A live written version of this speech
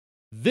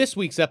This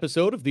week's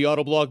episode of the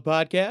Autoblog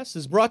Podcast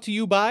is brought to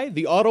you by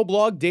the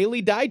Autoblog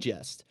Daily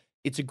Digest.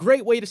 It's a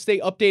great way to stay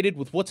updated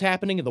with what's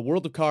happening in the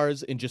world of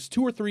cars in just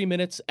 2 or 3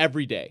 minutes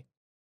every day.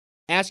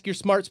 Ask your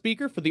smart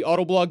speaker for the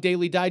Autoblog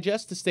Daily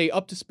Digest to stay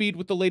up to speed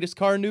with the latest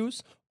car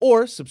news,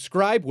 or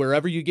subscribe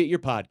wherever you get your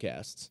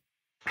podcasts.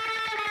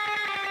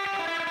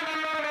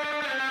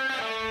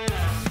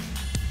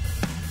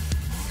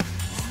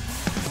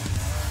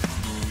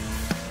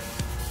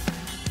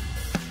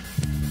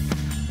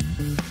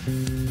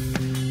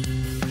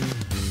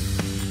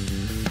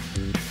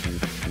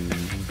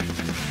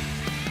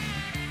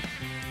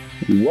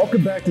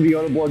 Welcome back to the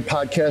Autoblog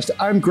Podcast.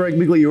 I'm Greg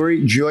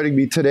Migliore. Joining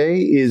me today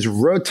is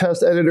road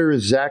test editor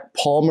Zach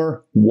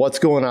Palmer. What's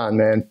going on,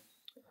 man?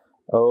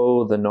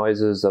 Oh, the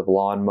noises of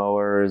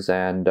lawnmowers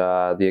and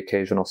the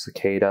occasional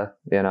cicada,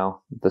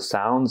 the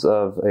sounds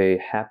of a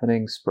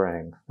happening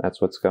spring.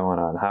 That's what's going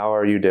on. How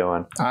are you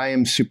doing? I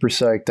am super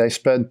psyched. I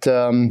spent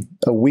a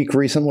week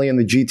recently in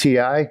the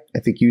GTI. I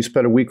think you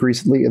spent a week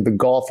recently in the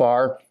Golf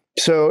R.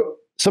 So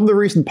some of the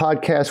recent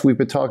podcasts we've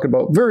been talking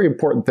about very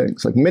important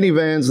things like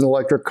minivans and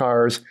electric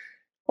cars.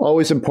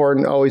 Always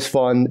important, always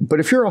fun. But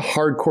if you're a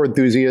hardcore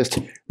enthusiast,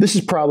 this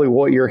is probably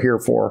what you're here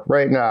for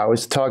right now,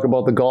 is to talk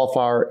about the Golf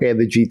R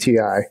and the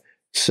GTI.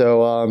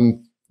 So,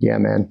 yeah,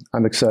 man,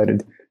 I'm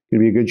excited. It's going to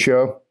be a good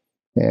show.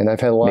 And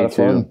I've had a lot of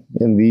fun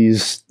in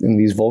these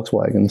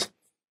Volkswagens.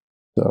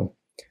 So,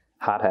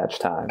 hot hatch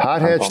time.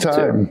 Hot hatch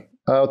time.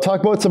 I'll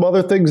talk about some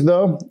other things,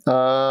 though.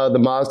 The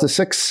Mazda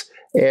 6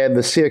 and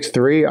the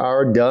CX-3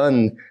 are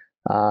done.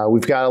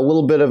 We've got a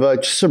little bit of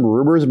just some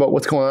rumors about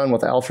what's going on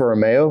with Alfa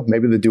Romeo.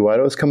 Maybe the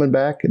Duetto is coming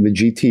back, the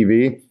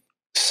GTV.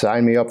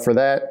 Sign me up for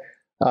that.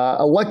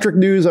 Electric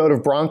news out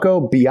of Bronco,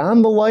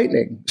 beyond the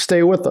lightning.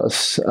 Stay with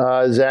us.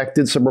 Zach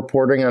did some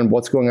reporting on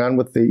what's going on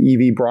with the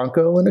EV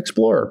Bronco and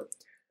Explorer.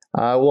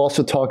 We'll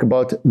also talk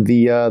about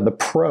the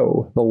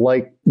Pro,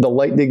 the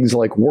Lightning's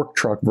like work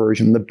truck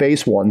version, the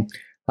base one.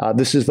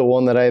 This is the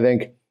one that I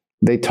think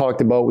they talked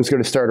about was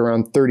going to start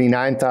around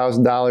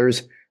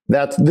 $39,000.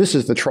 This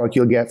is the truck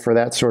you'll get for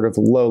that sort of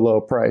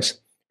low price.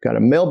 Got a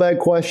mailbag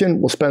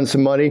question. We'll spend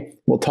some money.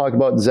 We'll talk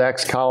about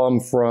Zach's column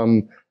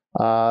from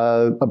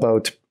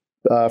last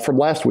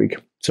week.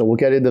 So we'll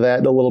get into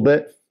that in a little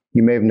bit.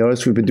 You may have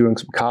noticed we've been doing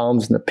some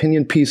columns and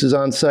opinion pieces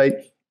on site.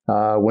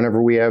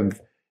 Whenever we have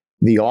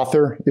the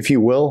author, if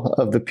you will,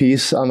 of the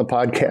piece on the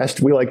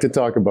podcast, we like to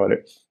talk about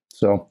it.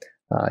 So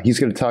he's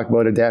going to talk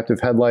about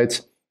adaptive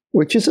headlights,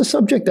 which is a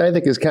subject I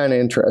think is kind of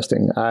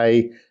interesting.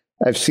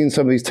 I've seen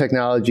some of these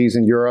technologies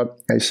in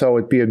Europe. I saw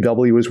what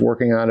BMW was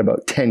working on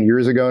about 10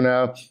 years ago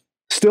now.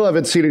 Still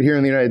haven't seen it here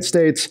in the United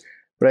States,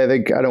 but I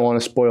don't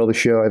want to spoil the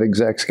show. I think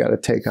Zach's got a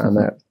take on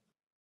that.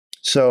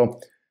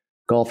 So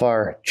Golf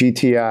R,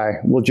 GTI.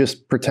 We'll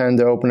just pretend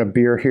to open a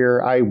beer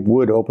here. I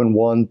would open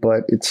one,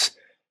 but it's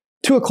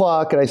 2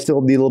 o'clock and I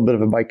still need a little bit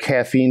of my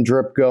caffeine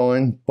drip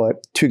going.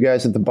 But two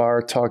guys at the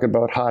bar talking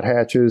about hot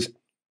hatches.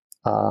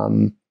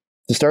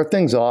 To start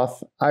things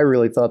off, I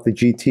really thought the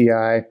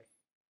GTI,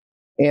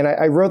 and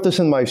I wrote this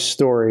in my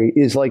story,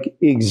 is like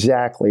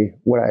exactly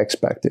what I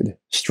expected.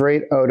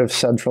 Straight out of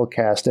Central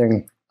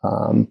Casting.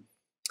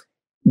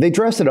 They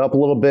dressed it up a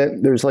little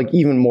bit. There's like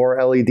even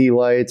more LED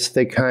lights.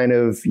 They kind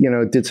of,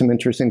 did some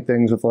interesting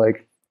things with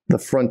like the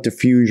front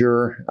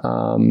diffuser.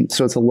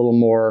 So it's a little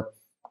more,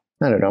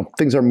 I don't know,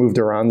 things are moved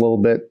around a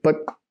little bit. But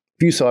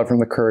if you saw it from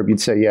the curb, you'd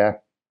say, yeah,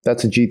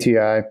 that's a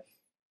GTI.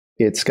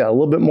 It's got a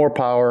little bit more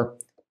power.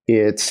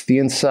 The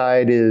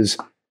inside is,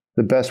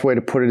 the best way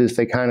to put it is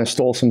they kind of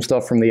stole some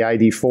stuff from the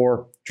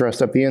ID4,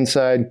 dressed up the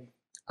inside.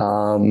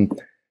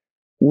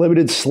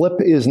 Limited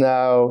slip is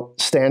now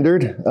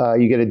standard.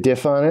 You get a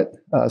diff on it,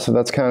 so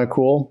that's kind of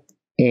cool.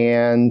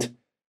 And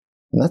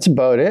that's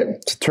about it.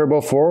 It's a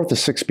Turbo 4 with a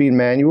 6-speed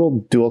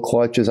manual. Dual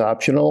clutch is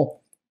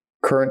optional.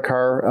 Current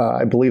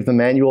car, I believe the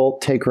manual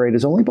take rate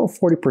is only about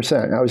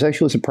 40%. I was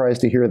actually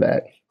surprised to hear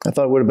that. I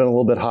thought it would have been a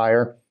little bit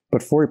higher.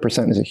 But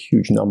 40% is a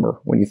huge number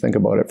when you think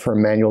about it for a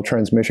manual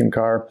transmission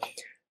car.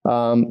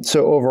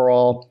 So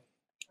overall,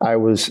 I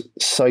was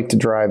psyched to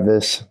drive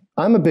this.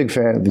 I'm a big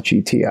fan of the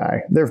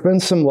GTI. There have been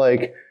some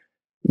like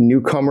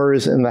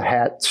newcomers in the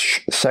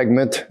hatch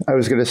segment. I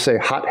was going to say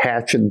hot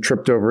hatch and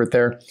tripped over it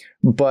there.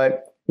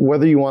 But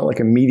whether you want like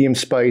a medium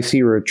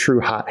spicy or a true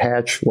hot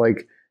hatch,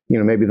 like,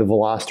 maybe the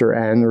Veloster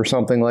N or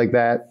something like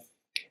that,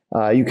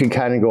 you can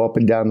kind of go up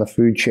and down the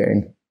food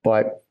chain.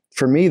 But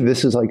for me,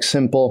 this is like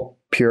simple,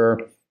 pure,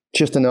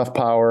 just enough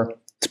power.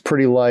 It's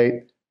pretty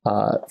light.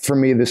 For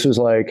me, this was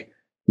like,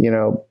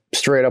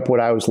 straight up what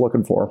I was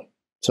looking for.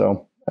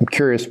 So I'm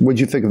curious, what'd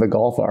you think of the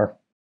Golf R?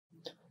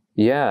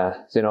 Yeah,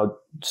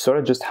 sort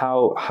of just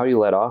how you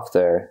let off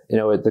there.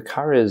 The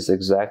car is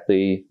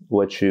exactly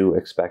what you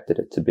expected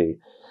it to be.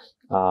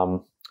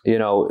 From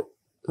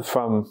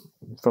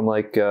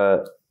like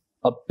a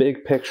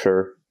big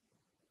picture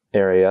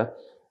area,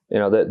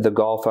 the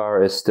Golf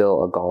R is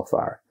still a Golf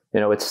R.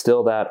 It's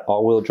still that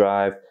all-wheel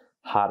drive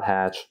hot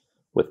hatch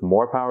with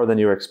more power than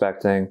you were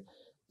expecting,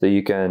 that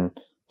you can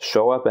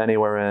show up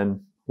anywhere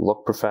in,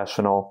 look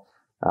professional,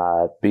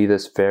 be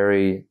this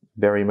very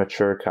very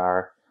mature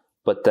car,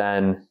 but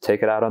then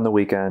take it out on the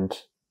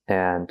weekend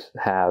and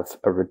have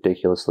a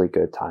ridiculously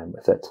good time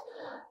with it.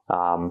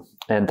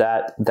 And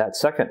that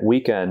second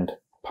weekend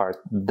part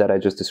that I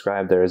just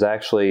described there is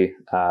actually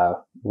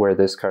where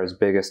this car's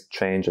biggest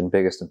change and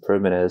biggest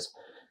improvement is.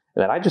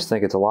 That I just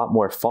think it's a lot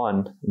more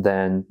fun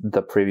than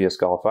the previous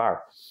Golf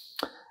R.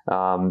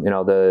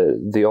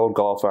 The old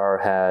Golf R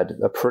had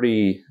a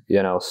pretty,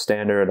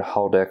 standard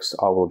Haldex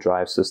all-wheel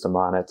drive system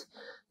on it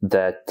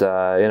that,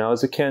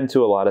 is akin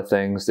to a lot of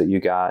things that you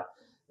got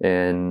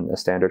in a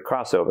standard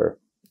crossover.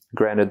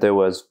 Granted, there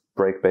was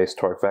brake-based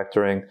torque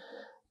vectoring,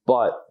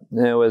 but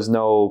there was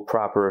no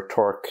proper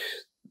torque,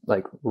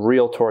 like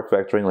real torque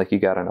vectoring like you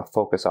got in a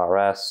Focus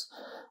RS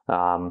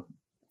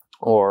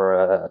or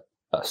a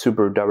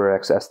Subaru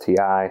WRX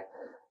STI.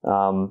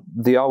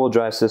 The all-wheel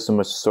drive system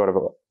was sort of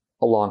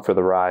along for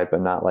the ride,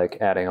 but not like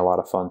adding a lot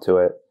of fun to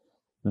it.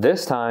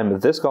 This time,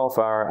 this Golf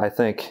R, I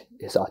think,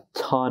 is a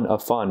ton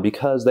of fun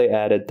because they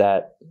added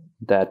that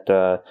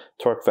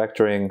torque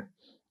vectoring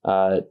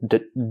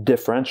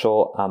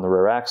differential on the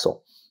rear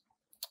axle.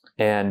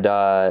 And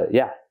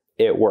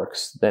it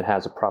works. It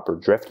has a proper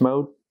drift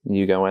mode.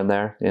 You go in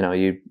there,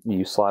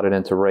 you slot it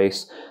into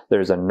race.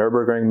 There's a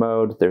Nürburgring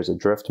mode. There's a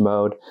drift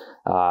mode,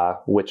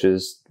 which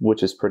is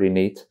pretty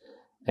neat.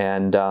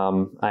 And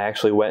I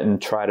actually went and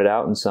tried it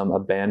out in some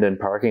abandoned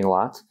parking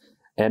lot,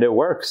 and it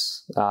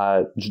works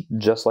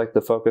just like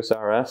the Focus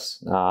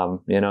RS.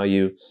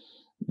 You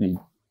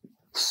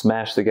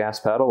smash the gas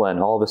pedal, and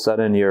all of a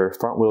sudden your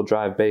front-wheel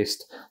drive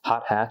based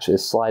hot hatch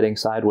is sliding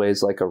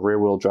sideways like a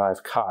rear-wheel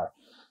drive car,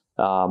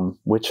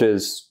 which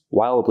is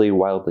wildly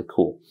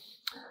cool.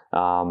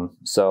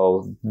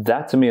 So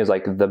that to me is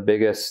like the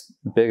biggest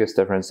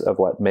difference of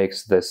what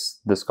makes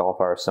this Golf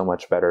R so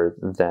much better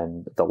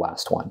than the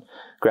last one.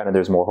 Granted,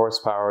 there's more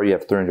horsepower. You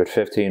have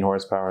 315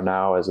 horsepower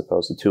now as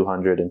opposed to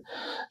 200 and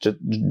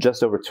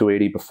just over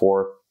 280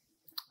 before.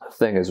 The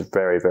thing is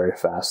very, very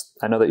fast.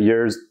 I know that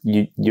yours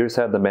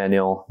had the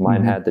manual.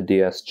 Mine had the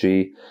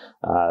DSG.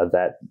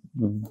 That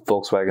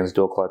Volkswagen's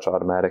dual clutch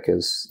automatic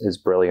is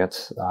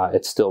brilliant.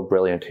 It's still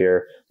brilliant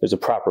here. There's a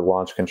proper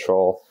launch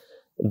control.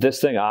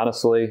 This thing,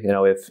 honestly,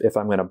 if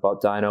I'm going to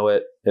butt dyno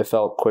it, it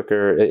felt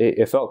quicker.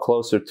 It felt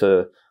closer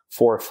to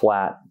 4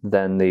 flat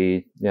than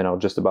the,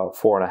 just about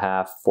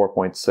 4.5,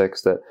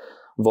 4.6 that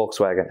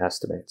Volkswagen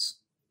estimates.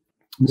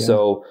 Yeah.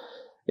 So,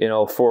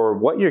 for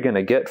what you're going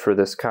to get for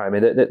this car, I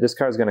mean, this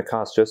car is going to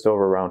cost just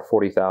over around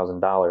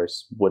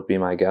 $40,000 would be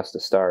my guess to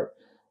start.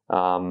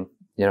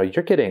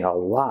 You're getting a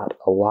lot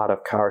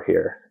of car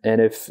here.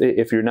 And if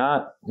you're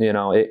not,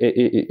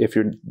 if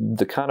you're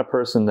the kind of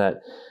person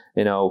that,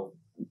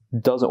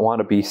 doesn't want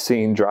to be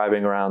seen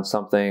driving around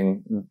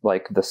something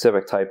like the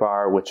Civic Type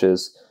R, which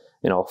is,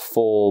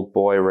 full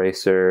boy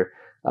racer,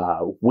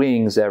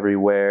 wings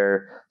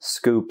everywhere,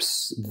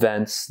 scoops,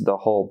 vents, the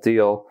whole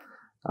deal.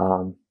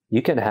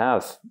 You can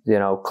have,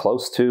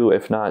 close to,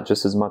 if not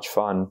just as much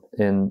fun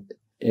in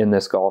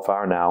this Golf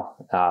R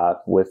now,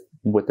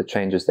 with the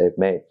changes they've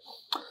made.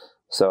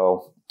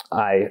 So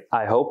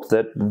I hope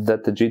that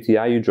the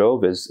GTI you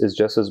drove is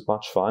just as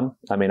much fun.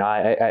 I mean,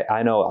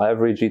 I know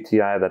every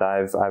GTI that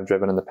I've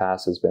driven in the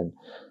past has been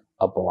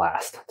a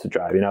blast to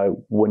drive.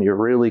 When you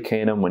really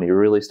cane them, when you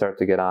really start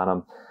to get on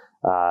them,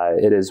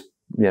 it is,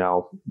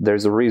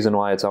 there's a reason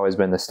why it's always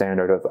been the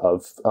standard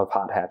of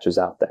hot hatches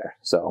out there.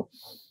 So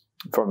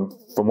from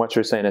what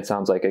you're saying, it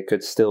sounds like it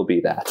could still be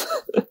that.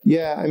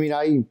 Yeah. I mean,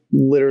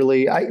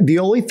 the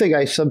only thing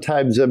I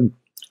sometimes am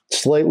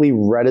slightly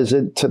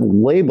reticent to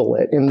label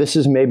it, and this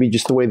is maybe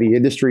just the way the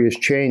industry has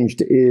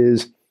changed,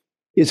 is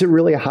it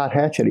really a hot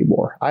hatch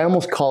anymore? I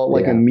almost call it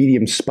like a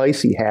medium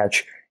spicy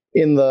hatch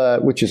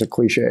which is a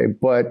cliche,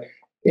 but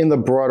in the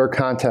broader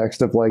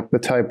context of like the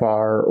Type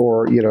R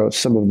or,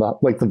 some of the,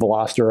 like the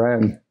Veloster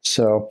N.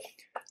 So,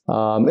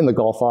 in the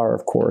Golf R,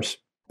 of course,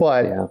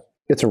 but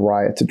it's a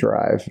riot to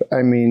drive.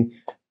 I mean,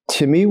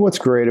 to me, what's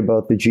great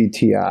about the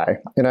GTI,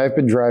 and I've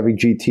been driving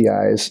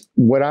GTIs,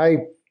 when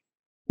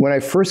I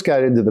first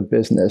got into the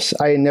business,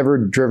 I had never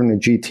driven a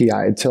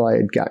GTI until I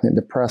had gotten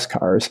into press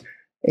cars.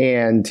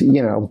 And,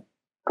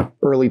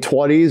 early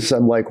 20s,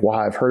 I'm like, wow,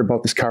 I've heard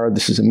about this car.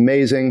 This is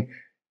amazing.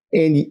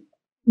 And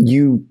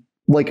you,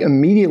 like,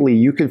 immediately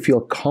you can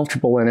feel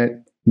comfortable in it,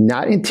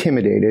 not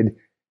intimidated,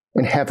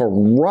 and have a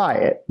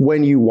riot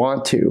when you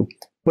want to.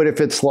 But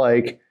if it's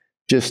like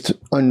just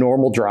a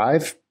normal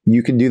drive,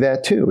 you can do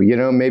that too.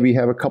 Maybe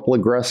have a couple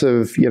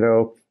aggressive,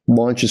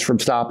 launches from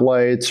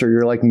stoplights, or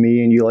you're like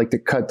me and you like to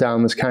cut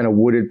down this kind of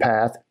wooded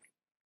path.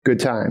 Good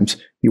times.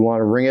 You want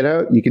to ring it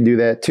out, you can do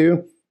that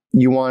too.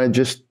 You want to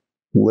just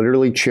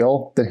literally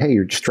chill, then hey,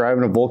 you're just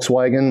driving a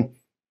Volkswagen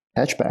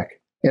hatchback.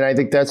 And I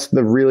think that's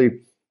the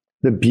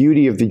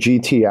beauty of the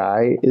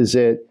GTI is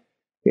it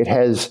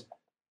has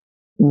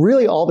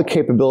really all the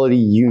capability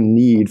you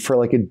need for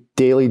like a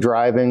daily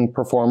driving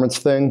performance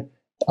thing,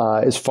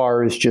 as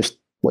far as just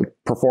like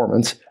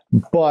performance.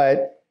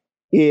 But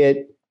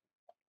it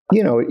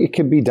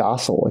can be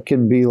docile. It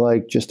can be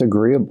like just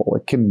agreeable.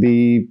 It can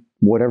be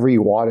whatever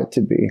you want it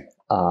to be.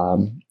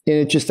 And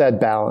it's just that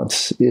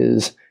balance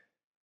is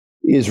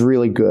is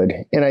really good.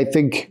 And I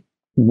think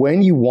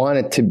when you want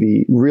it to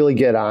be, really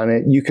get on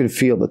it, you can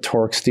feel the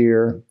torque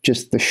steer,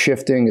 just the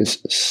shifting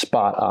is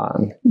spot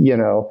on.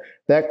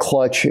 That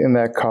clutch in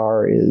that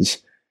car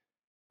is,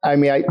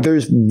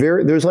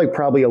 there's like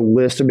probably a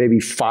list of maybe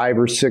 5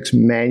 or 6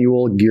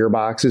 manual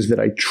gearboxes that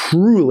I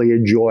truly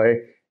enjoy.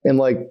 And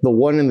like the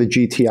one in the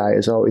GTI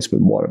has always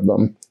been one of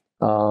them.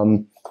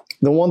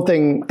 The one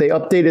thing, they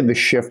updated the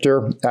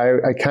shifter.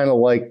 I kind of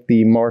like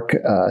the Mark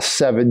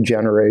 7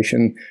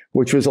 generation,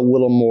 which was a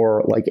little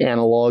more like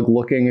analog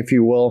looking, if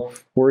you will.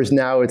 Whereas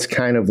now it's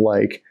kind of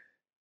like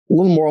a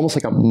little more almost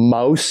like a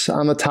mouse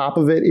on the top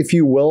of it, if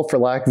you will, for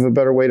lack of a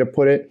better way to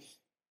put it.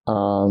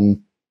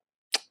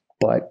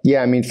 But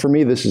yeah, for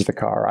me, this is the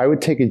car. I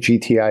would take a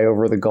GTI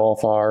over the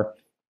Golf R,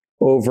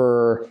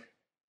 over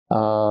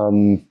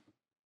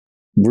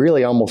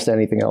really almost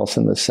anything else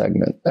in this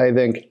segment. I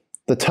think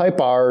the Type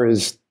R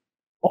is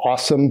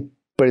awesome,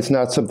 but it's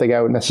not something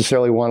I would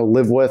necessarily want to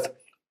live with.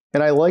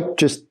 And I like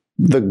just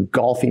the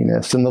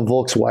golfiness and the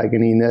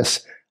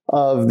Volkswageniness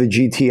of the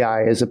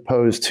GTI as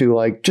opposed to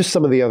like just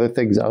some of the other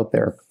things out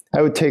there.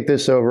 I would take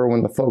this over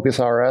when the Focus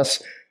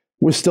RS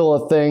was still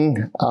a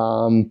thing,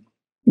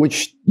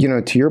 which,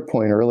 to your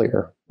point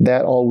earlier,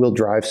 that all-wheel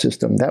drive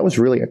system, that was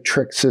really a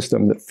trick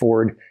system that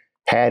Ford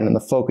had in the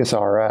Focus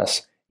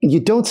RS. And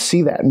you don't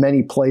see that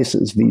many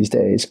places these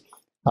days.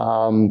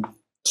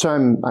 So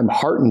I'm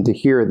heartened to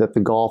hear that the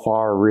Golf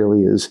R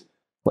really is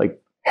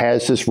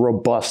has this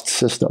robust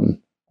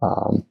system.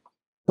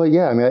 But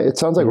yeah, it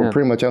sounds like we're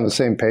pretty much on the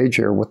same page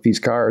here with these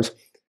cars.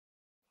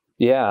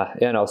 Yeah,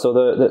 so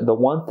the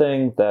one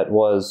thing that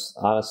was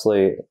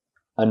honestly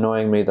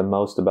annoying me the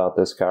most about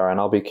this car, and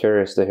I'll be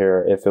curious to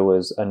hear if it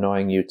was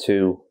annoying you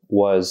too,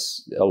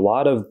 was a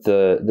lot of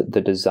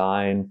the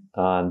design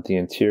on the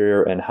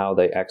interior and how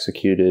they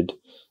executed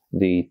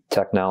the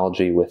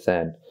technology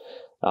within.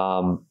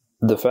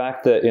 The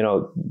fact that,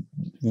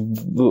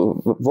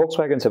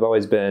 Volkswagens have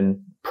always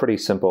been pretty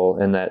simple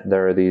in that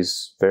there are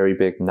these very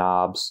big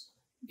knobs,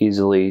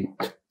 easily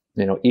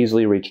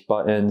reached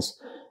buttons,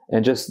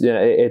 and just,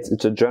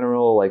 it's a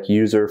general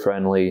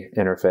user-friendly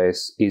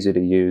interface, easy to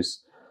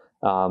use.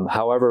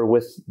 However,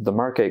 with the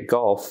Mark 8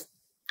 Golf,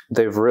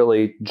 they've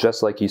really,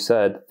 just like you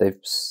said, they've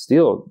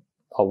stealed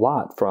a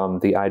lot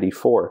from the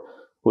ID4,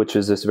 which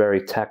is this very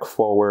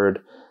tech-forward,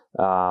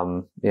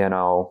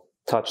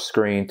 touch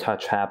screen,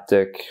 touch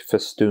haptic,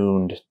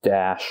 festooned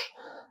dash,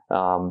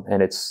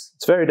 and it's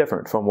very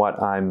different from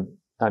what I'm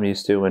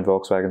used to in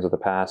Volkswagens of the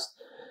past.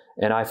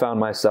 And I found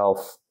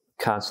myself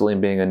constantly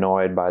being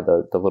annoyed by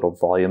the little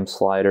volume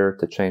slider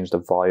to change the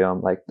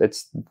volume.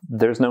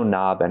 There's no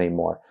knob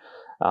anymore.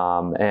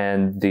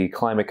 And the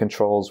climate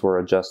controls were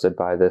adjusted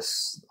by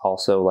this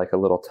also a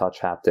little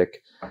touch haptic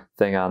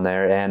thing on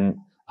there. And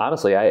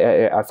honestly,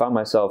 I found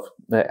myself,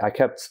 I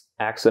kept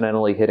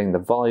accidentally hitting the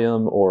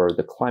volume or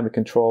the climate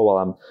control while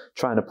I'm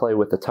trying to play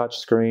with the touch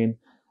screen.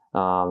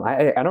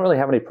 I don't really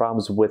have any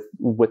problems with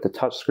the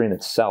touch screen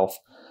itself.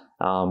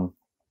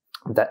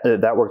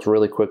 That worked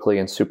really quickly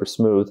and super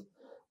smooth.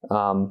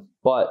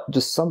 But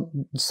just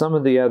some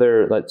of the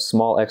other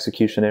small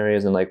execution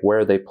areas and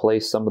where they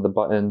place some of the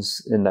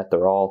buttons, in that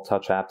they're all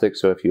touch haptic.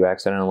 So if you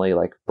accidentally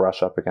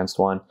brush up against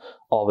one,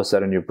 all of a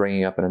sudden you're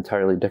bringing up an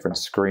entirely different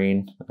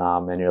screen,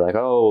 and you're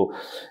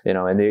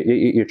and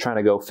you're trying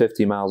to go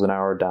 50 miles an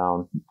hour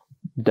down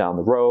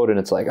the road, and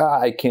it's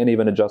I can't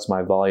even adjust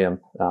my volume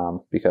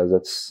because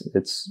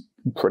it's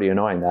pretty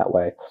annoying that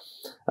way.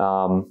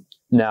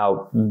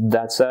 Now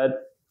that said,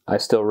 I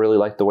still really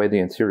like the way the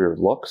interior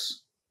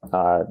looks.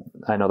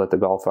 I know that the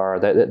Golf R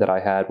that I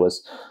had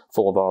was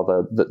full of all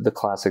the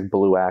classic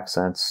blue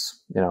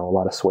accents, a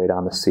lot of suede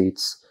on the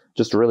seats,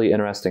 just really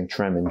interesting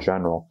trim in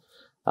general.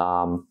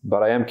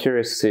 But I am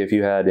curious to see if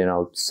you had,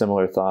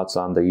 similar thoughts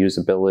on the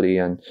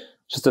usability and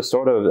just a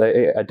sort of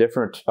a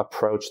different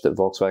approach that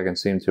Volkswagen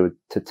seemed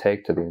to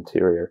take to the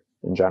interior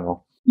in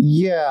general.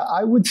 Yeah,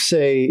 I would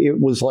say it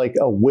was like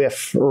a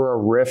whiff or a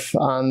riff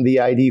on the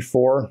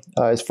ID4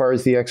 as far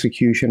as the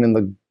execution in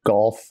the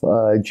Golf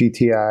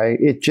GTI.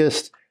 It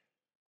just,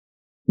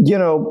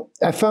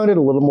 I found it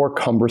a little more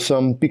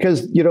cumbersome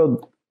because,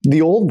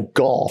 the old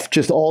Golf,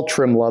 just all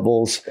trim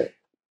levels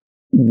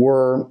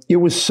it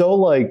was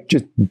so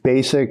just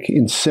basic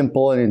and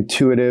simple and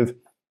intuitive.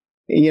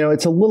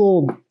 It's a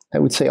little, I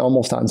would say,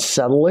 almost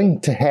unsettling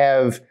to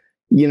have,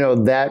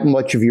 that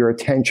much of your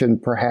attention,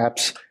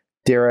 perhaps,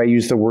 dare I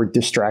use the word,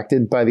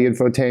 distracted by the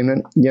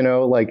infotainment.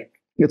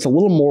 It's a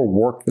little more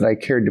work that I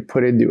cared to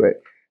put into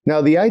it.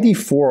 Now, the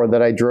ID4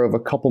 that I drove a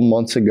couple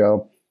months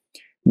ago,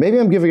 maybe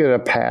I'm giving it a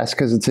pass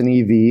because it's an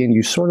EV and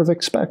you sort of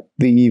expect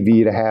the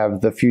EV to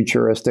have the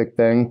futuristic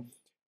thing.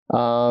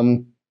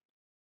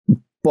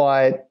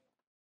 But,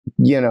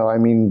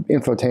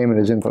 infotainment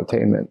is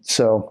infotainment.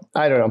 So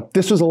I don't know.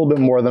 This was a little bit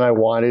more than I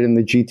wanted in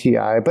the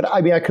GTI, but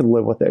I could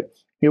live with it.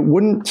 It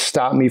wouldn't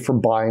stop me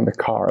from buying the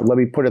car. Let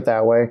me put it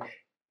that way.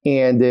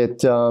 And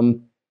it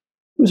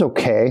was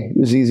okay. It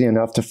was easy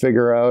enough to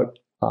figure out.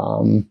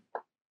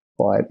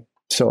 But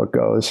so it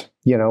goes.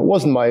 It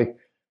wasn't my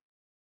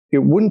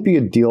it wouldn't be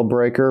a deal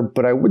breaker,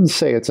 but I wouldn't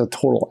say it's a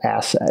total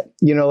asset.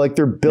 Like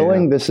they're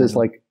billing this as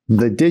like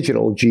the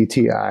digital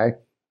GTI.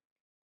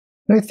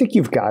 And I think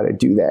you've got to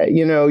do that.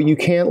 You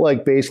can't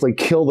like basically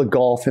kill the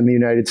Golf in the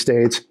United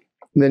States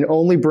and then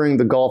only bring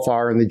the Golf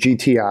R and the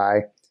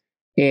GTI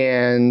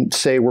and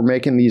say we're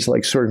making these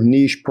like sort of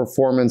niche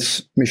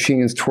performance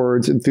machines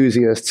towards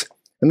enthusiasts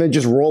and then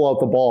just roll out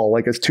the ball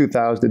like it's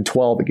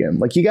 2012 again.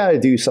 Like you got to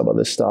do some of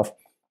this stuff.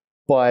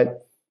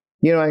 But,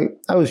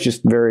 I was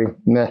just very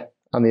meh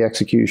on the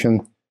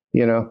execution.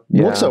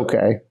 Looks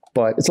okay,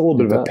 but it's a little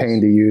bit of a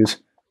pain to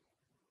use.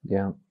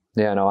 Yeah.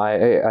 Yeah, no,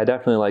 I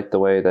definitely like the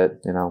way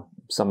that,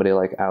 somebody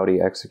like Audi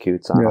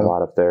executes on a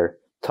lot of their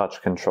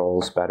touch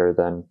controls better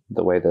than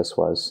the way this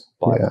was.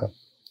 But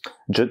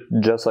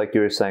just like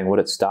you were saying, would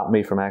it stop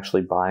me from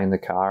actually buying the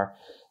car?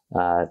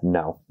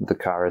 No, the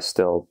car is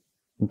still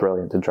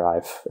brilliant to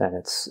drive, and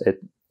it's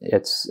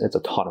a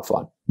ton of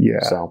fun.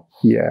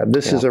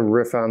 This is a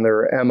riff on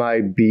their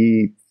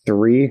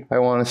MIB3, I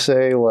want to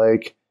say,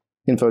 like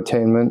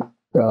infotainment,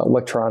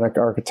 electronic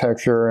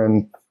architecture,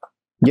 and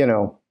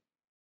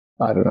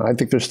I don't know. I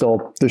think they're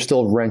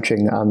still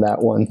wrenching on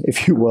that one,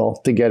 if you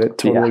will, to get it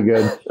totally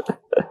good.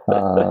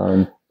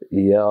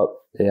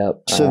 Yep.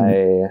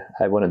 So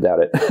I wouldn't doubt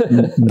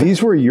it.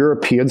 These were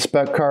European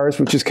spec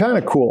cars, which is kind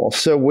of cool.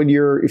 So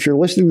if you're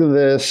listening to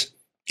this,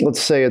 let's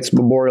say it's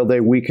Memorial Day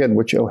weekend,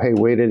 which, oh, hey,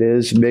 wait, it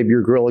is. Maybe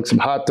you're grilling some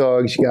hot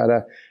dogs. You got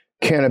a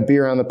can of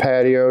beer on the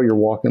patio. You're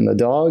walking the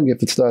dog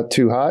if it's not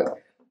too hot.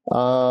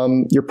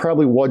 You're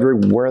probably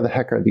wondering, where the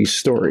heck are these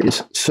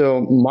stories?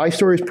 So my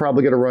story is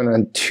probably going to run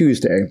on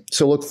Tuesday.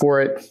 So look for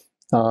it.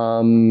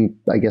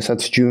 I guess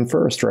that's June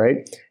 1st, right?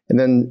 And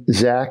then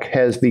Zach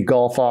has the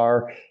Golf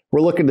R.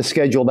 We're looking to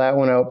schedule that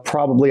one out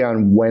probably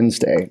on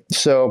Wednesday.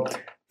 So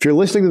if you're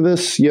listening to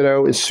this,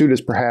 as soon as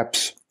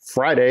perhaps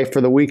Friday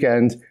for the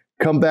weekend,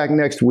 come back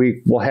next week.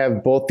 We'll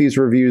have both these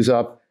reviews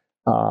up.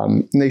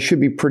 And they should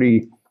be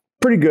pretty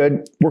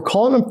good. We're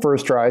calling them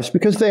first drives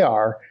because they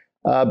are.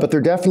 But they're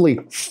definitely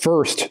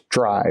first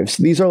drives.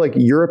 These are like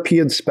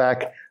European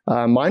spec.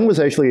 Mine was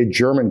actually a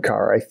German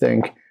car, I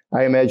think.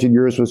 I imagine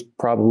yours was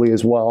probably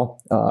as well.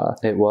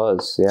 It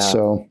was, yeah.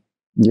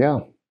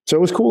 So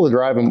it was cool to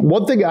drive them.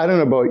 One thing I don't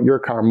know about your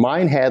car,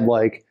 mine had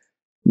like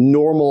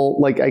normal,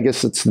 like I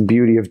guess it's the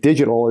beauty of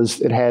digital, is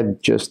it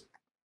had just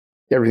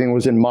everything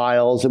was in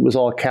miles. It was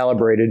all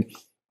calibrated.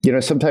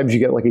 Sometimes you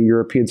get like a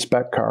European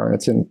spec car and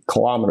it's in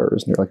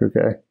kilometers and you're like,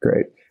 okay,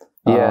 great.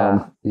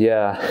 No,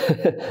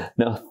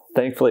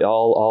 thankfully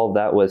all of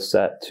that was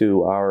set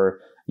to our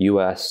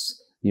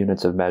US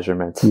units of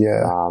measurement.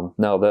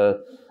 No,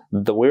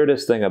 the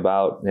weirdest thing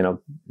about,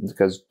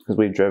 because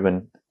we've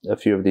driven a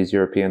few of these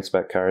European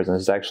spec cars, and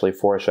it's actually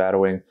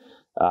foreshadowing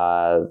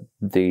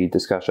the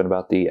discussion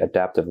about the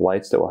adaptive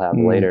lights that we'll have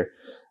later.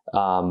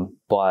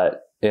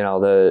 But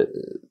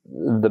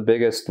the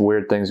biggest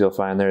weird things you'll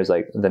find there is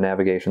like the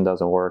navigation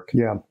doesn't work.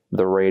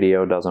 The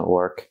radio doesn't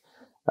work.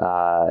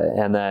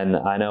 And then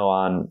I know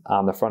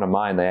on the front of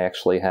mine, they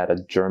actually had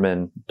a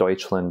German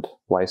Deutschland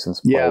license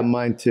plate. Yeah,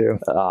 mine too.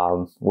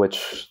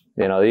 Which,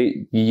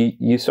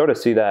 you sort of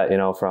see that,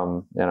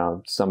 from,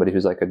 somebody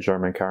who's like a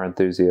German car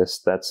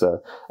enthusiast. That's a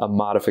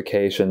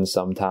modification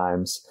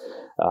sometimes.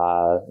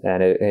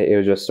 And it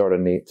was just sort of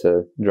neat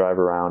to drive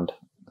around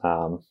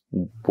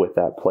with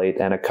that plate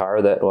and a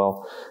car that,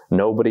 well,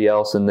 nobody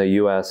else in the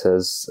US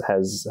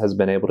has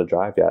been able to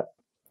drive yet.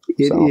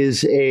 It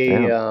is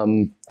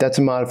that's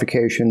a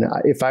modification.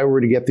 If I were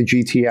to get the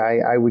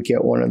GTI, I would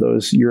get one of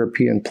those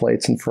European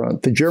plates in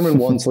front. The German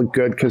ones look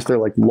good because they're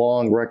like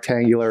long,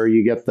 rectangular.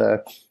 You get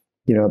they're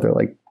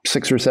like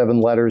 6 or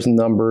 7 letters and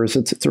numbers.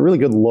 It's a really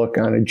good look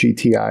on a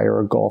GTI or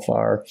a Golf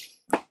R.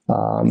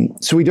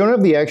 So we don't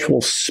have the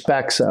actual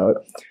specs out,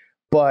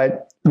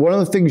 but one of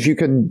the things you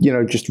could,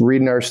 just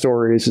read in our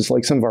stories is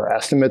like some of our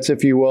estimates,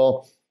 if you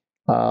will.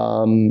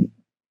 I'm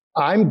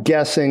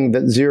guessing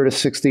that 0 to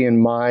 60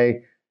 in my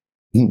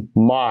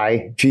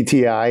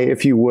GTI,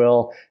 if you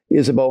will,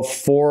 is about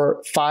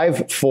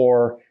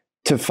 5.4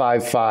 to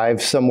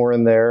 5.5, somewhere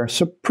in there.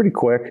 So pretty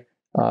quick.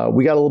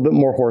 We got a little bit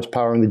more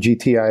horsepower in the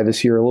GTI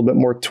this year, a little bit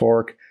more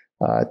torque,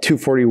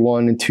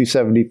 241 and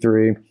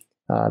 273.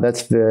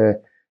 That's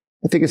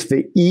I think it's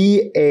the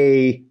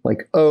EA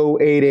like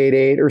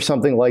 0888 or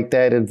something like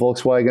that in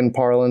Volkswagen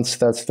parlance.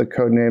 That's the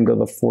code name to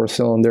the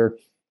 4-cylinder.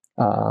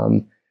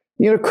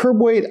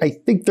 Curb weight, I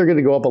think they're going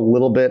to go up a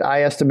little bit.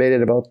 I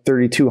estimated about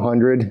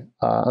 3,200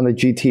 on the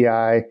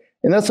GTI,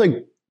 and that's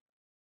like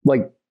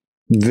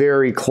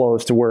very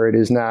close to where it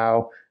is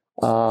now.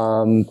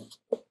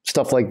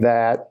 Stuff like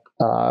that.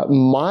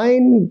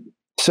 Mine,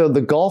 so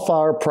the Golf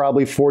R,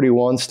 probably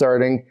 41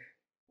 starting.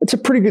 It's a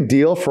pretty good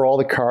deal for all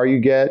the car you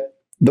get.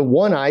 The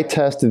one I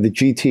tested, the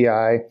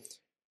GTI,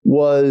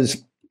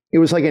 was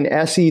like an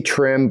SE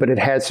trim, but it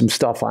had some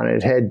stuff on it.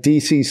 It had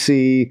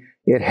DCC.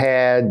 It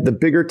had the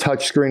bigger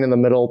touchscreen in the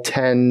middle,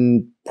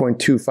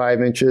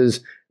 10.25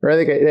 inches, or I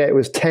think it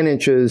was 10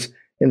 inches,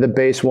 and the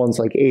base one's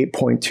like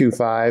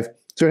 8.25.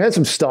 So it had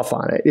some stuff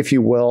on it, if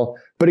you will.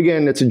 But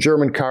again, it's a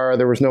German car.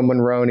 There was no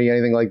Monroney,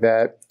 anything like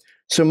that.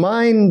 So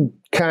mine,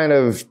 kind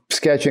of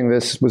sketching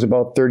this, was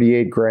about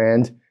 38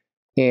 grand.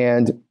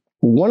 And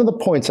one of the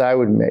points I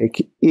would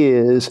make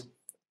is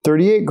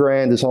 38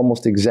 grand is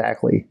almost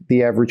exactly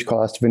the average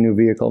cost of a new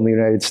vehicle in the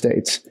United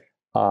States.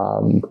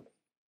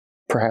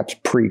 Perhaps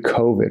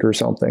pre-COVID or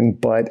something.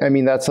 But I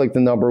mean, that's like the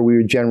number we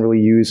would generally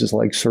use as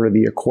like sort of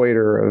the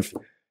equator of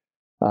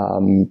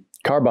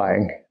car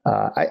buying.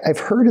 I've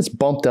heard it's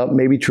bumped up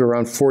maybe to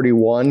around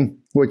 41,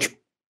 which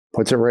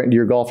puts it right into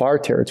your Golf R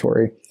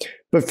territory.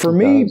 But for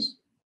me,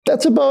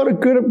 that's about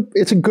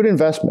it's a good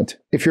investment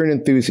if you're an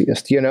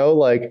enthusiast,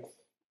 like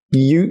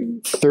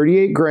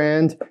 38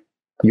 grand,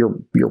 you're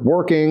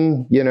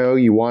working,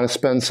 you want to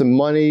spend some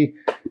money,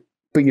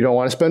 but you don't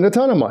want to spend a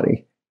ton of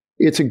money.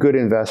 It's a good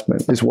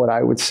investment is what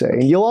I would say.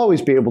 And you'll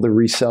always be able to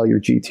resell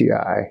your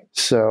GTI.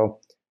 So,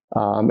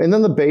 and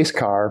then the base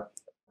car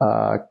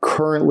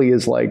currently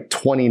is like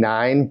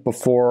 29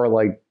 before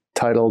like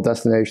title,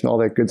 destination, all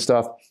that good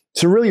stuff.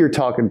 So really you're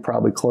talking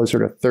probably closer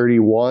to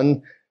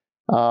 31.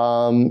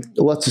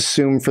 Let's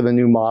assume for the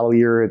new model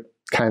year, it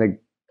kind of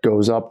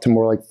goes up to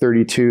more like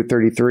 32,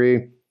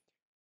 33.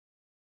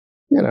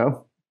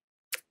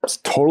 It's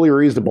totally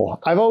reasonable.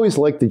 I've always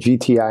liked the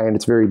GTI and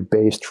it's very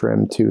base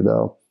trim too,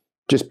 though.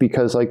 Just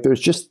because like there's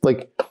just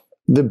like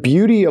the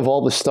beauty of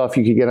all the stuff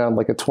you could get on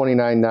like a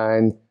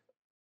 29.9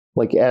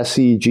 like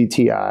SE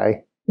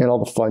GTI and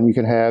all the fun you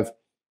can have.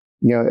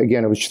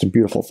 Again, it was just a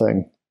beautiful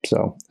thing.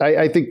 So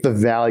I think the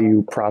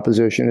value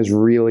proposition is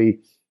really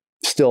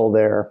still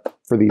there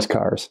for these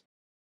cars.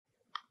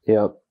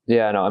 Yep.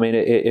 Yeah, no, I mean,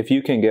 if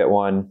you can get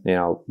one,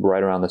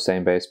 right around the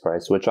same base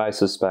price, which I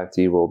suspect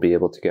you will be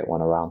able to get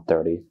one around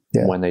 30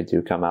 when they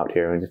do come out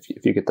here. And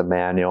if you get the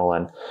manual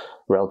and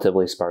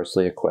relatively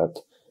sparsely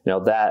equipped,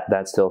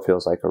 that still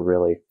feels like a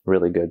really,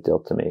 really good deal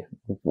to me.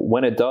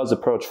 When it does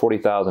approach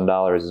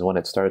 $40,000 is when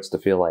it starts to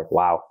feel like,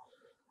 wow,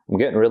 I'm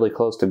getting really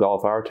close to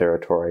Golf R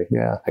territory.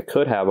 Yeah. I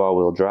could have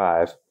all-wheel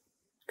drive,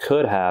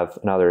 could have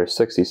another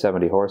 60,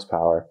 70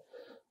 horsepower.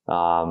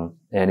 And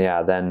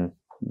yeah, then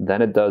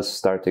it does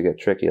start to get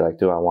tricky. Like,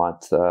 do I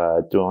want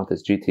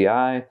this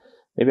GTI?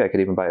 Maybe I could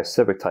even buy a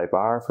Civic Type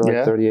R for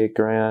like 38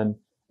 grand.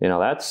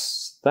 That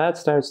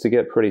starts to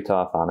get pretty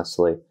tough,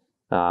 honestly.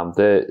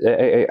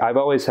 I've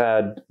always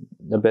had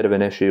a bit of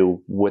an issue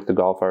with the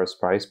Golf R's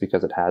price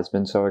because it has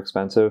been so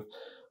expensive,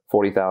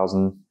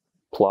 40,000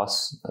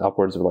 plus,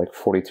 upwards of like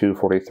 42,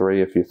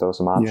 43 if you throw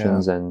some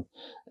options and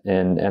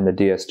the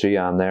DSG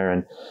on there.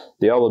 And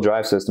the all-wheel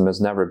drive system has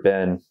never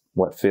been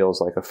what feels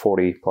like a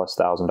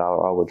 $40,000+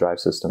 all-wheel drive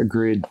system.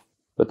 Agreed.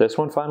 But this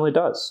one finally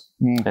does.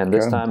 And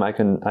this time I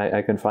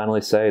can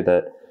finally say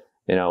that,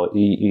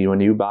 when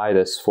you buy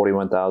this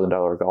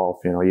 $41,000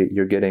 Golf,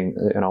 you're getting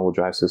an all-wheel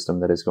drive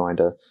system that is going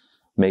to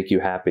make you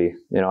happy.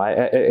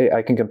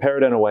 I can compare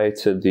it in a way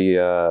to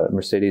the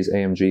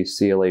Mercedes-AMG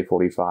CLA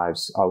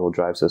 45's all-wheel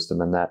drive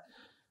system, in that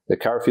the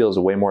car feels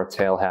way more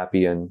tail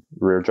happy and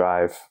rear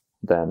drive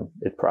than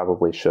it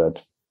probably should,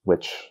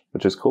 which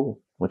is cool,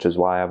 which is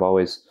why I've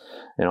always,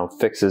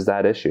 fixes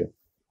that issue.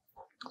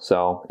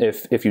 So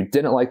if you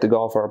didn't like the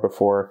Golf R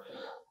before,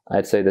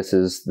 I'd say this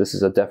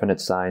is a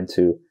definite sign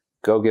to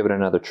go give it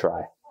another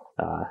try,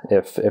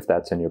 if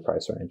that's in your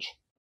price range.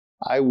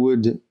 I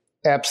would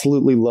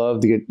absolutely love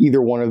to get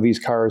either one of these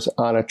cars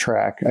on a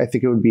track. I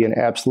think it would be an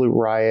absolute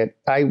riot.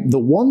 The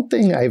one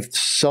thing I've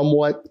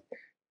somewhat,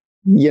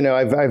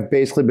 I've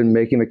basically been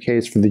making the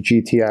case for the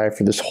GTI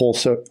for this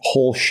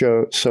whole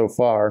show so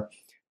far,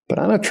 but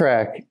on a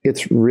track,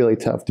 it's really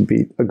tough to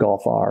beat a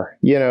Golf R.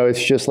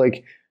 It's just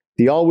like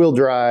the all-wheel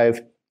drive.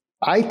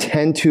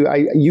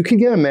 You can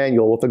get a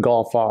manual with a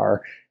Golf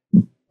R,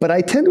 but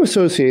I tend to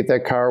associate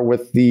that car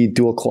with the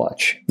dual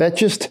clutch. That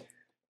just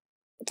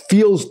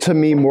feels to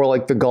me more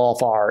like the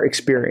Golf R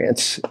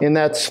experience. And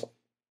that's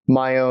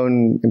my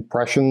own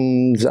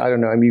impressions. I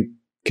don't know. I mean, you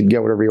could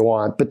get whatever you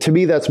want. But to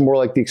me, that's more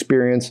like the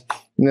experience.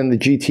 And then the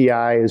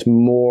GTI is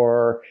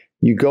more,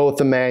 you go with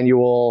the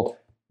manual,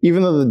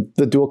 even though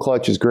the dual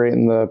clutch is great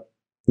in the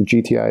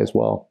GTI as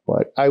well.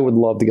 But I would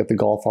love to get the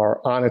Golf R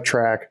on a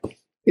track.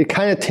 It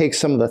kind of takes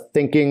some of the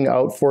thinking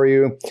out for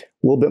you, a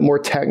little bit more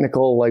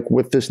technical, like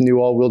with this new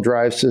all-wheel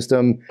drive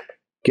system,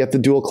 get the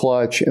dual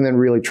clutch, and then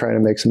really try to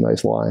make some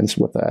nice lines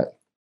with that.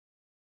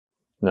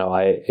 No,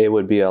 it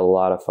would be a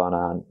lot of fun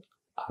on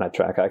a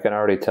track. I can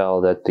already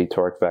tell that the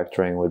torque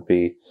vectoring would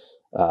be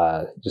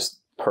just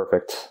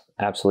perfect,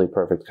 absolutely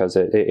perfect, because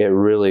it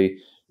really,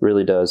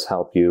 really does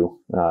help you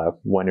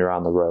when you're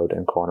on the road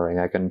and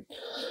cornering.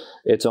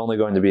 It's only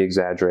going to be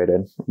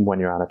exaggerated when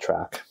you're on a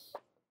track.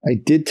 I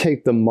did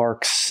take the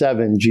Mark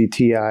 7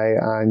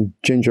 GTI on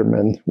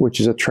Gingerman, which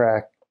is a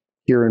track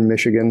here in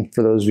Michigan,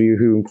 for those of you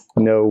who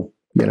know,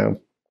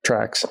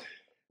 tracks.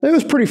 It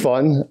was pretty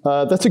fun.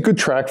 That's a good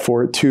track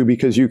for it too,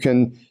 because you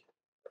can,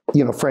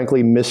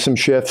 frankly, miss some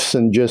shifts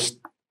and just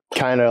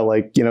kind of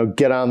like,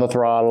 get on the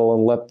throttle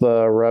and let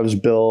the revs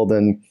build,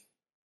 and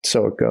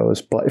so it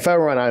goes. But if I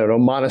run, I don't know,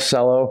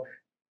 Monticello,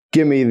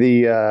 give me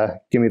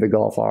the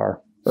Golf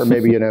R, or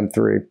maybe an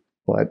M3.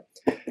 But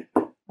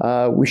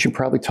we should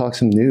probably talk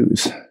some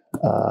news.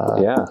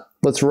 Yeah.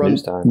 Let's run.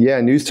 News time. Yeah,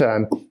 news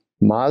time.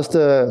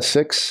 Mazda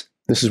 6.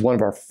 This is one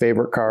of our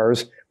favorite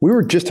cars. We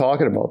were just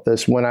talking about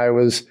this when I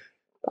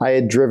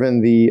had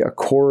driven the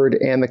Accord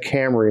and the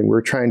Camry, and we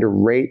were trying to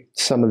rate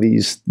some of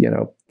these,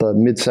 the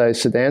midsize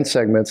sedan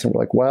segments. And we're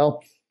like,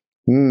 well,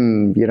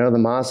 the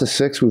Mazda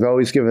 6, we've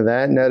always given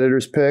that an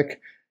editor's pick.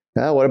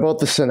 What about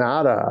the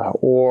Sonata?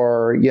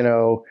 Or,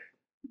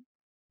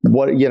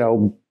 what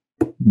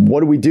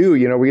do we do?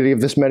 We're going to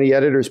give this many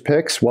editors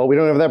picks. Well, we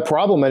don't have that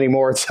problem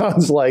anymore. It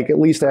sounds like, at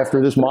least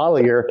after this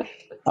model year.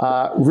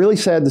 Really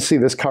sad to see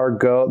this car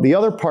go. The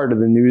other part of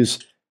the news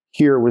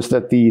here was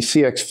that the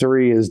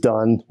CX-3 is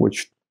done,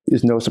 which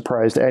is no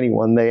surprise to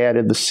anyone. They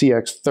added the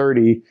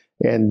CX-30,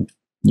 and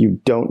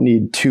you don't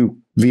need two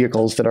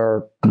vehicles that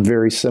are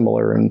very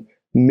similar in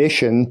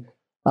mission.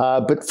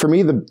 But for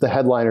me, the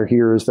headliner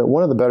here is that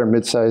one of the better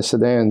midsize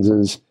sedans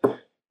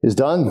is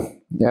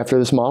done after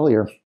this model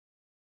year.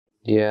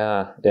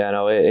 Yeah,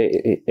 no,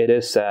 it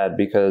is sad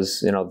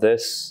because,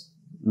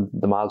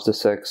 the Mazda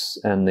 6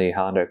 and the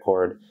Honda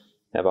Accord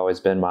have always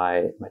been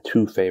my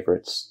two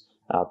favorites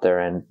out there.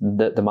 And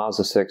the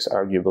Mazda 6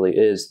 arguably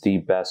is the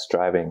best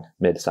driving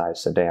midsize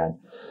sedan,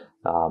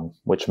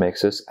 which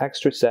makes this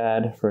extra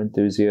sad for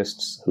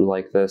enthusiasts who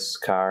like this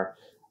car.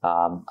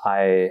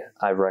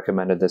 I've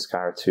recommended this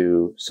car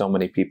to so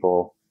many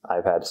people.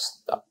 I've had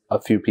a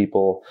few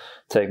people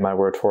take my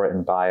word for it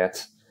and buy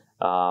it.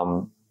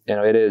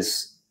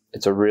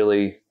 It's a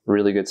really,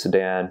 really good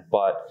sedan,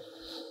 but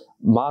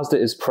Mazda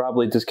is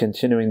probably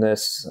discontinuing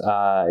this.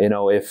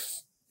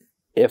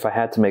 If I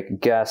had to make a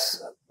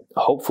guess,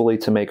 hopefully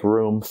to make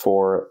room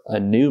for a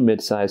new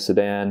midsize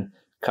sedan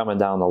coming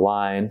down the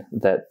line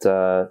that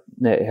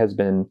it has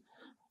been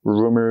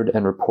rumored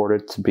and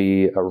reported to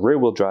be a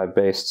rear-wheel drive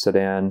based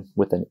sedan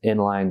with an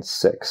inline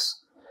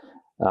six.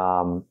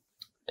 And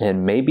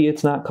maybe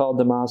it's not called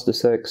the Mazda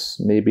 6.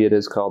 Maybe it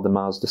is called the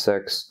Mazda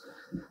 6.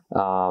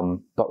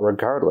 But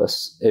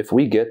regardless, if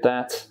we get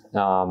that,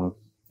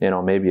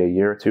 maybe a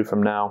year or two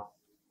from now,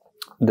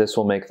 this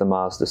will make the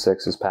Mazda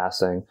 6's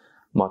passing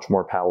much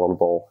more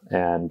palatable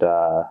and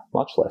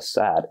much less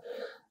sad.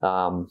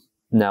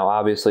 Now,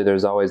 obviously,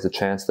 there's always the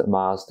chance that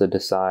Mazda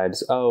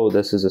decides,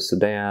 this is a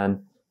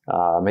sedan.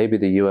 Maybe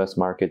the U.S.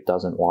 market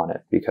doesn't want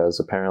it because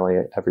apparently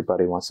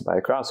everybody wants to buy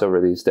a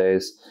crossover these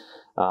days.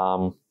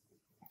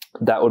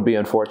 That would be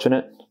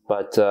unfortunate,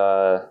 but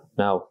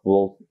no,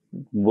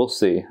 we'll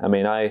see. I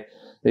mean,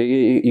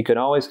 you can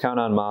always count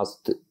on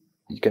Mazda.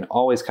 You can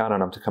always count on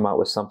them to come out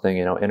with something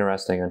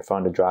interesting and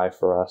fun to drive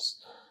for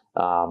us.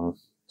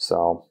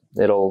 So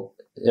it'll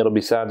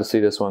be sad to see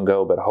this one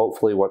go, but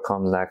hopefully what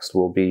comes next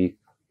will be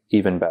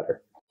even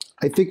better.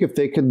 I think if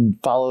they could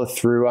follow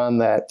through on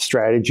that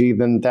strategy,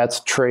 then that's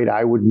a trade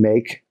I would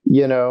make,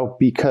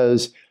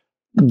 because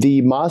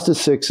the Mazda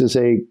 6 is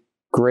a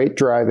great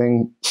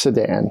driving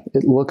sedan.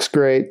 It looks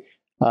great,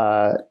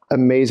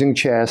 amazing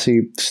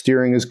chassis,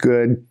 steering is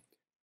good,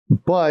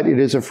 but it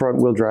is a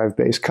front-wheel drive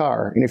based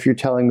car. And if you're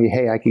telling me,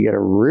 hey, I could get a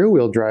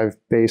rear-wheel drive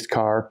based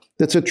car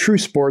that's a true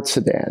sports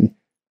sedan,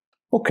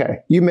 okay,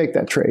 you make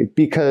that trade,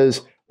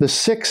 because the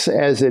 6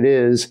 as it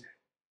is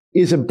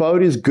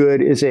about as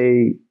good as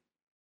a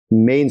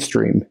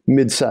mainstream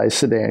midsize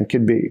sedan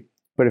could be.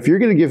 But if you're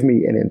going to give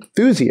me an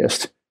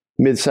enthusiast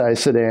midsize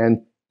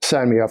sedan,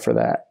 sign me up for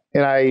that.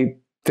 And I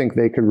think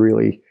they could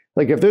really,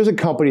 if there's a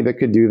company that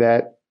could do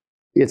that,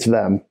 it's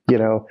them,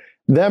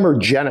 them or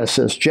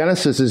Genesis.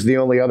 Genesis is the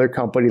only other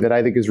company that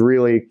I think is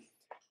really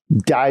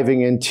diving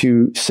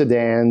into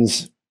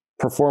sedans,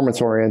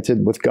 performance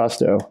oriented with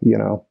gusto,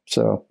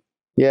 So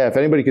yeah, if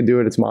anybody could do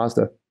it, it's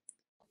Mazda.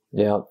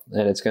 Yeah,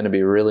 and it's going to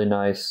be really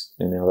nice.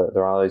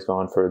 They're always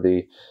going for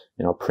the,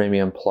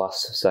 premium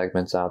plus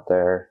segments out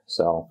there.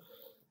 So,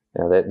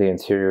 the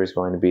interior is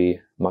going to be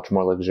much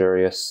more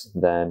luxurious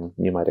than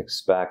you might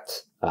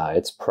expect.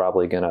 It's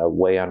probably going to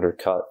way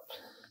undercut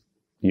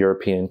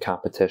European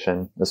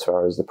competition as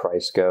far as the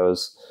price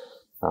goes.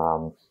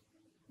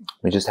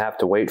 We just have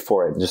to wait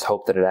for it and just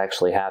hope that it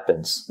actually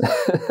happens.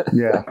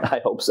 Yeah,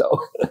 I hope so.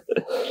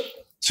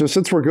 So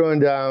since we're going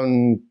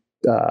down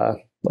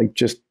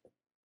just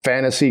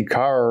fantasy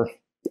car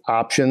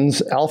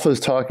options, Alfa's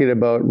talking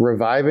about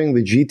reviving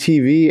the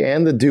GTV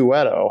and the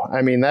Duetto.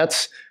 I mean,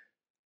 that's,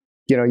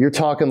 you're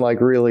talking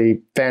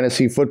really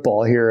fantasy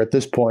football here at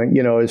this point,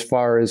 as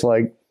far as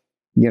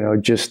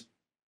just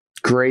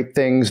great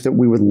things that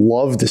we would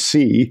love to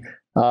see.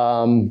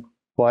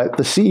 But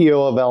the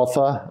CEO of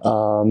Alfa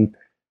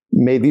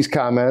made these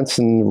comments,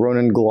 and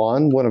Ronan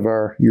Glon, one of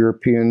our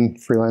European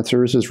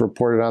freelancers, has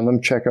reported on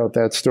them. Check out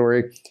that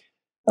story.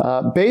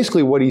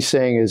 Basically, what he's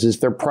saying is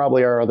there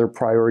probably are other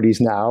priorities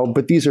now,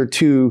 but these are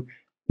two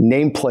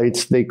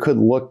nameplates they could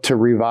look to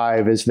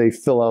revive as they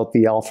fill out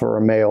the Alfa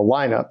Romeo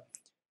lineup.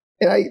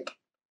 And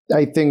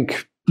I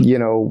think,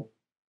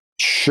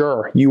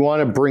 sure, you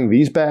want to bring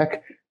these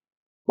back?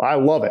 I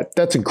love it.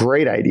 That's a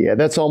great idea.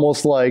 That's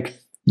almost like,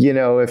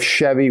 if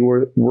Chevy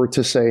were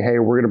to say, hey,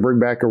 we're going to bring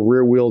back a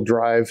rear-wheel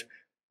drive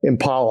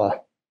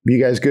Impala. You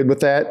guys good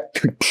with that?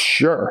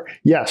 Sure.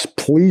 Yes,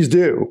 please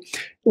do.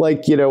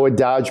 Like, when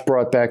Dodge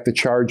brought back the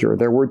Charger,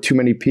 there were too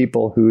many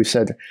people who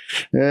said,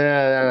 no,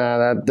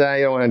 I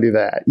don't want to do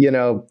that.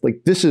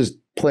 Like, this is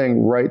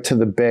playing right to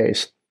the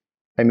base.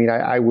 I mean,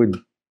 I would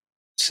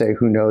say,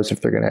 who knows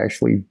if they're going to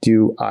actually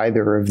do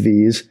either of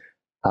these.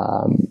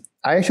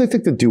 I actually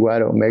think the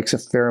Duetto makes a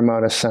fair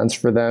amount of sense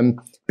for them,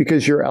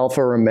 because your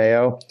Alfa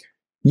Romeo,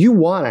 you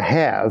want to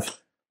have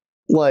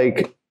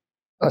like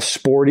a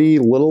sporty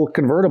little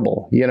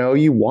convertible.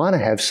 You want to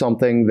have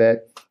something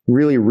that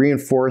really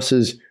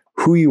reinforces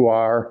who you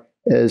are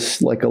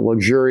as like a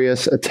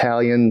luxurious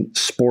Italian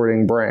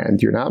sporting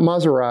brand. You're not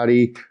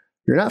Maserati,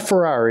 you're not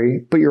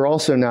Ferrari, but you're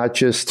also not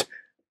just,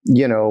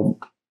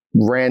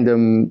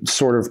 random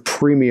sort of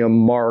premium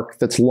mark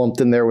that's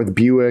lumped in there with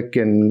Buick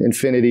and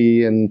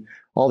Infiniti and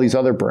all these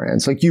other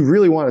brands. Like, you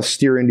really want to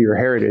steer into your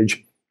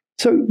heritage.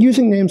 So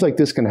using names like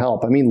this can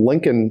help. I mean,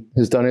 Lincoln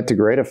has done it to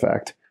great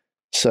effect.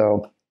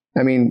 So,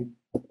 I mean,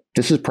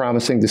 this is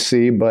promising to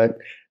see, but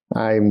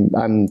I'm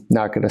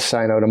not going to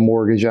sign out a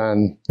mortgage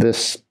on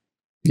this,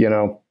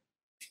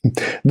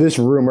 this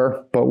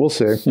rumor, but we'll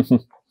see.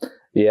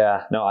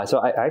 Yeah, no. So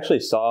I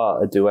actually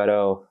saw a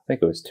Duetto, I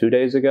think it was 2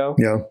 days ago.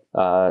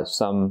 Yeah.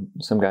 Some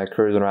guy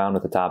cruising around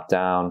with the top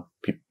down,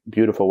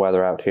 beautiful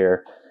weather out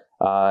here.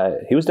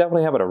 He was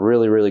definitely having a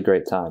really, really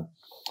great time.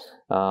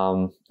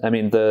 I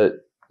mean,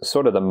 the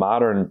sort of the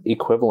modern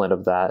equivalent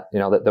of that,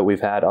 that we've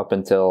had up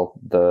until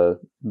the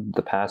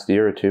past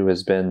year or two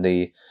has been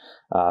the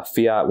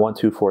Fiat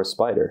 124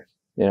 Spider.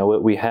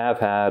 We have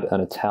had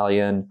an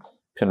Italian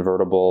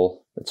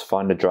convertible that's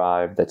fun to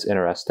drive, that's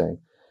interesting.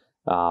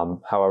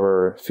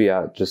 However,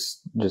 Fiat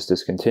just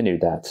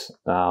discontinued that.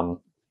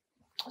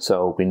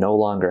 So we no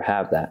longer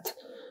have that.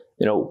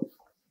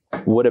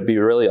 Would it be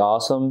really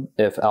awesome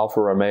if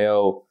Alfa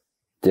Romeo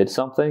did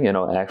something,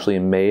 actually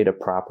made a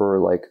proper,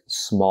 like,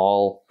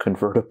 small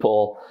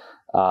convertible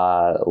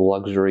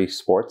luxury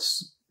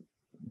sports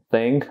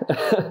thing?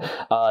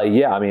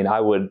 Yeah, I mean, I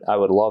would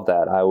love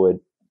that.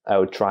 I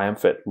would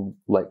triumph it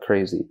like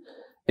crazy.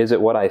 Is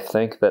it what I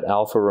think that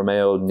Alfa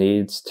Romeo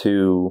needs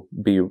to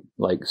be,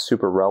 like,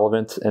 super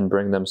relevant and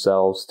bring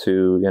themselves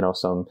to,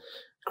 some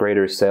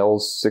greater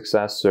sales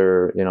success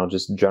or,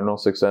 just general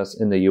success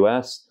in the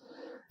US?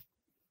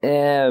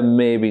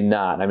 Maybe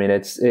not. I mean,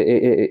 it's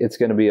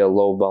going to be a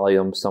low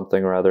volume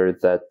something or other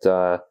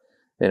that,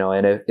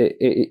 and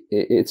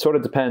it sort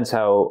of depends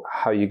how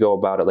you go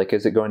about it. Like,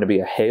 is it going to be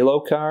a halo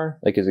car?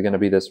 Like, is it going to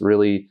be this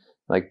really,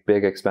 like,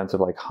 big, expensive,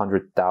 like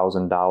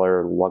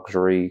 $100,000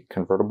 luxury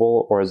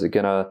convertible? Or is it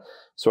going to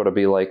sort of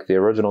be like the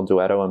original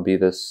Duetto and be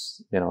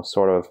this,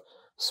 sort of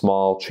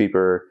small,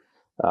 cheaper,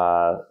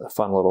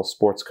 fun little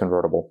sports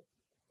convertible?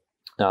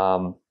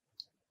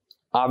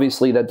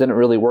 Obviously, that didn't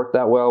really work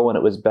that well when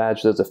it was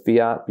badged as a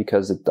Fiat,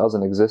 because it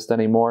doesn't exist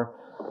anymore.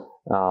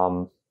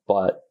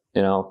 But,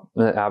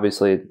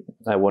 obviously,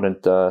 I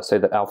wouldn't say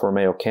that Alfa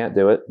Romeo can't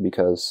do it,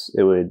 because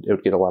it would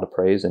get a lot of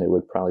praise and it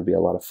would probably be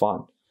a lot of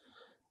fun.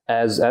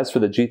 As for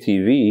the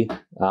GTV,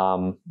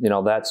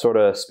 that sort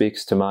of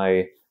speaks to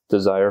my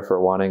desire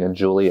for wanting a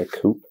Giulia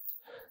coupe.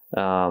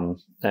 I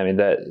mean,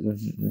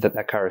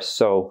 that car is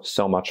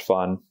so much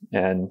fun,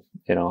 and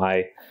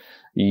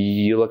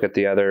you look at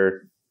the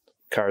other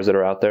cars that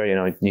are out there.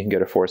 You can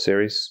get a 4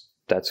 Series,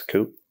 that's a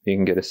coupe. You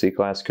can get a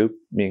C-Class coupe.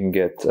 You can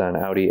get an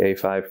Audi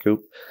A5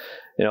 coupe.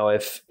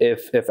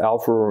 If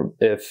Alfa,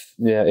 if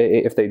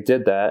they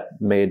did that,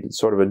 made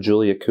sort of a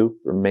Giulia coupe,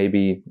 or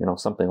maybe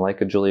something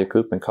like a Giulia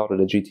coupe, and called it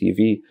a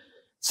GTV, it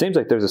seems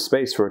like there's a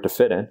space for it to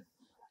fit in.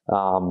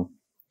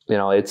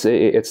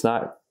 It's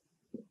not.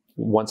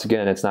 Once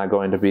again, it's not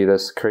going to be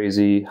this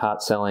crazy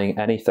hot selling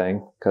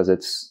anything, because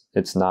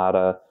it's not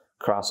a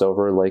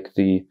crossover like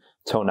the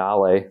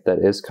Tonale that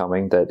is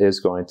coming, that is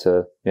going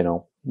to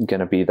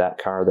be that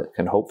car that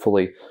can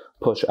hopefully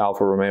push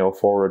Alfa Romeo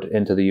forward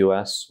into the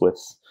US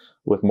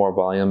with more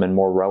volume and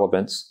more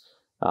relevance.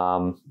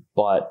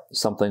 But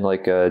something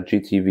like a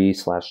GTV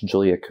 /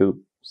 Giulia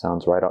coupe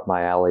sounds right up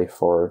my alley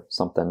for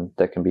something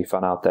that can be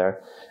fun out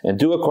there. And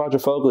do a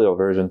Quadrifoglio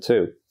version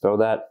too. Throw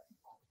that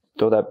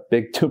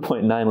big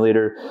 2.9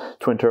 liter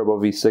twin turbo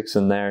V6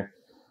 in there.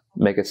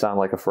 Make it sound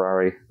like a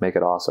Ferrari. Make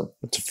it awesome.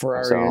 It's a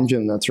Ferrari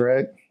engine. That's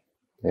right.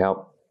 Yep,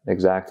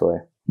 exactly.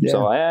 Yeah.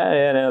 So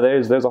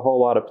there's a whole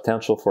lot of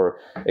potential for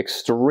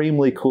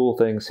extremely cool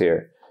things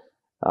here.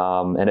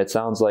 And it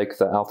sounds like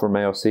the Alfa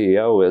Romeo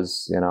CEO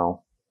is,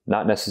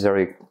 not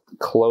necessarily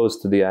close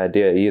to the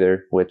idea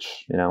either,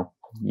 which,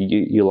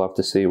 you love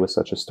to see with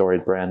such a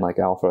storied brand like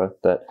Alfa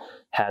that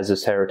has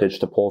this heritage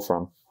to pull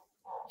from.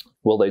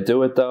 Will they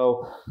do it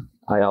though?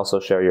 I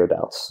also share your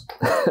doubts.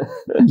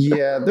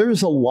 Yeah,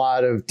 there's a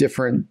lot of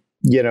different,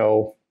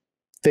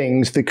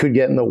 things that could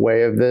get in the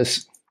way of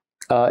this.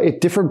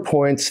 At different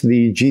points,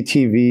 the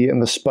GTV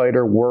and the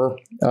Spider were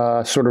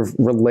sort of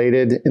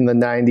related in the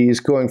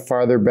 90s. Going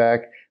farther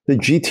back, the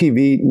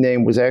GTV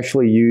name was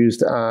actually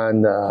used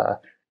on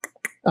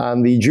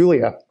the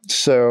Giulia.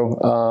 So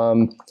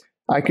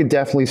I could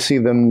definitely see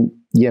them,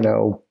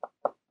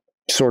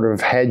 sort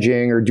of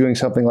hedging or doing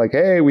something like,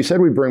 hey, we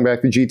said we'd bring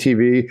back the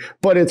GTV,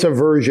 but it's a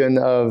version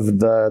of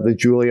the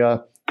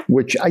Giulia,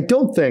 which I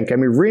don't think, I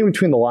mean, reading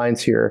between the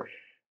lines here,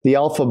 the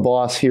Alfa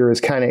boss here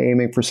is kind of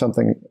aiming for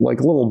something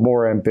like a little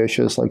more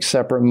ambitious, like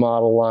separate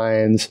model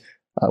lines,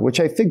 which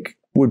I think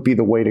would be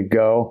the way to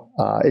go.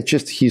 It's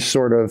just, he's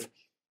sort of,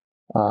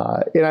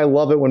 and I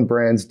love it when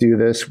brands do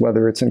this,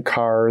 whether it's in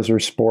cars or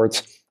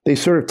sports, they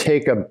sort of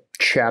take a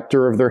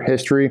chapter of their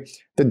history,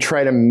 then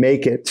try to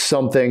make it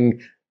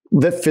something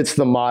that fits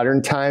the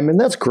modern time. And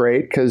that's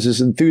great because as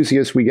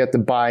enthusiasts, we get to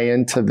buy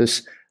into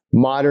this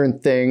modern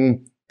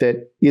thing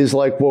that is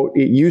like what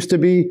it used to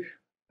be.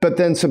 But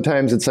then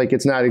sometimes it's like,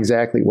 it's not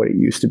exactly what it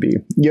used to be.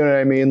 You know what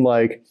I mean?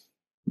 Like,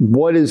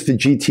 what is the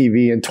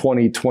GTV in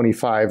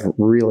 2025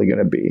 really going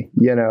to be?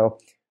 You know,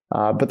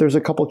 but there's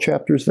a couple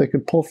chapters they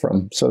could pull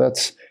from. So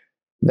that's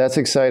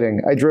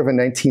exciting. I drove a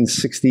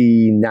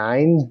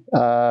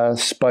 1969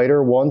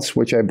 Spider once,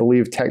 which I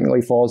believe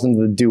technically falls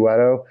into the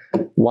Duetto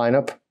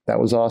lineup. That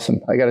was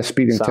awesome. I got a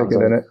speeding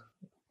ticket in it.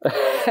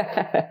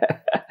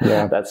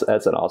 Yeah, that's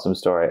an awesome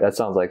story. That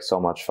sounds like so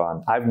much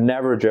fun. I've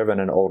never driven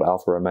an old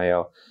Alfa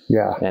Romeo.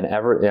 Yeah, and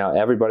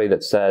everybody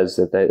that says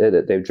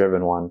that they've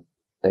driven one,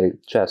 they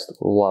just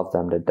love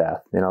them to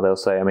death. You know, they'll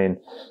say, I mean,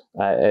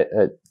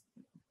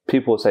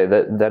 people will say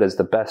that is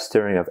the best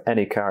steering of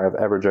any car I've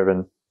ever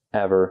driven,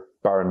 ever,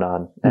 bar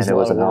none. And it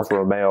was an Alfa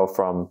Romeo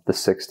from the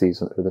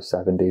 60s or the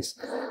 70s.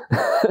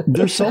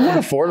 They're somewhat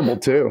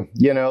affordable too.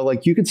 You know,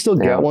 like you could still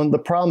get one. The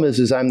problem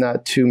is I'm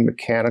not too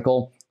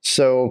mechanical.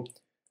 So,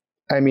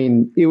 I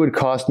mean, it would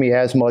cost me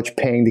as much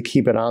paying to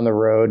keep it on the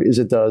road as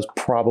it does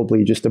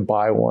probably just to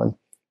buy one.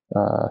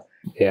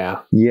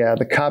 Yeah,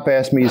 the cop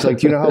asked me, he's like,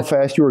 do you know how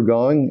fast you were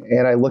going?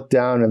 And I looked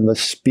down and the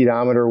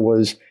speedometer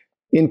was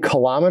in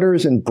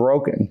kilometers and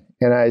broken.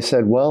 And I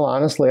said, well,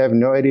 honestly, I have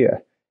no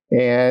idea.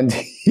 And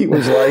he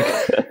was like,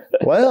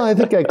 well, I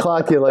think I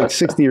clocked you like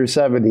 60 or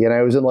 70. And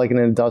I was in like an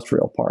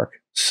industrial park.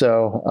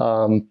 So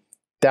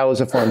that was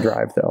a fun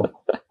drive, though.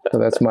 So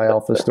that's my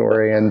Alfa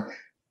story. And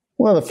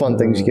one of the fun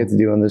things you get to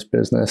do in this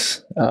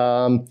business.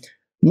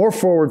 More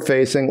forward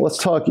facing, let's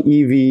talk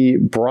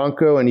EV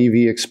Bronco and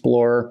EV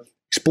Explorer.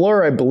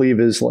 Explorer, I believe,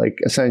 is like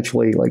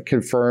essentially like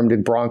confirmed,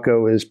 and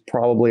Bronco is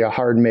probably a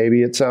hard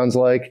maybe, it sounds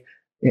like.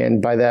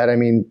 And by that, I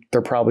mean,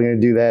 they're probably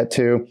going to do that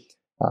too.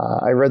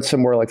 I read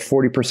somewhere like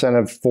 40%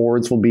 of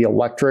Fords will be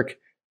electric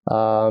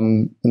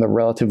in the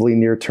relatively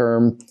near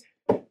term.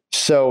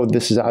 So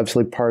this is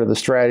obviously part of the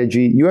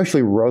strategy. You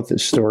actually wrote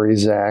this story,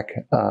 Zach.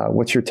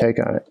 What's your take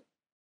on it?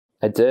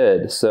 I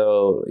did.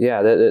 So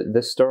yeah,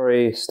 this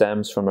story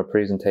stems from a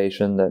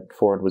presentation that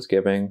Ford was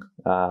giving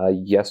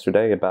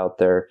yesterday about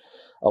their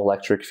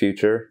electric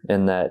future,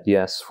 in that,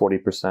 yes,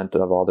 40%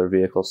 of all their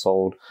vehicles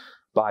sold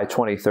by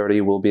 2030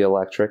 will be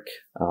electric.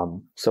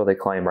 So they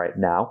claim right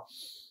now.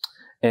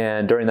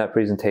 And during that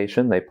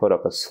presentation, they put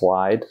up a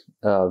slide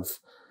of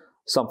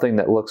something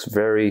that looks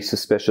very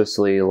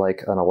suspiciously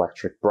like an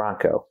electric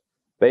Bronco.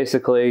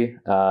 Basically,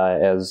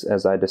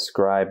 as I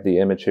described the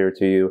image here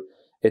to you,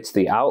 it's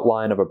the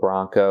outline of a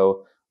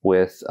Bronco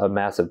with a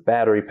massive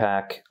battery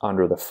pack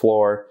under the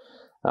floor,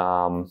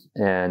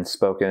 and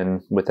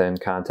spoken within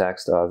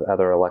context of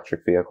other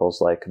electric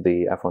vehicles like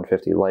the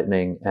F-150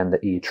 Lightning and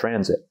the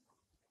E-Transit.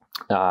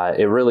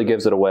 It really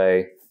gives it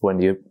away when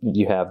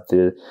you have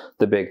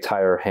the big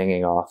tire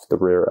hanging off the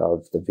rear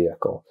of the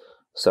vehicle.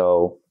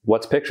 So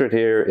what's pictured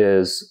here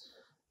is,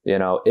 you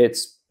know,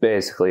 it's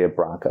basically a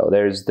Bronco.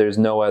 There's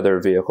no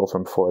other vehicle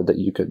from Ford that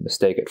you could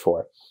mistake it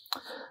for.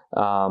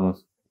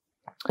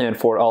 And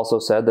Ford also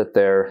said that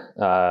they're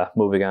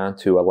moving on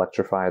to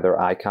electrify their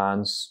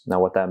icons. Now,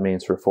 what that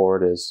means for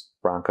Ford is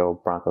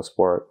Bronco, Bronco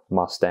Sport,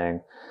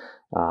 Mustang,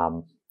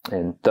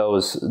 and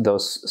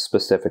those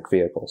specific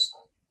vehicles.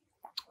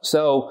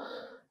 So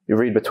you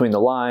read between the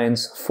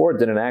lines, Ford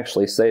didn't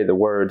actually say the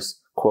words,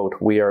 quote,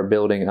 "we are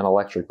building an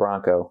electric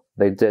Bronco."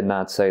 They did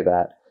not say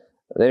that.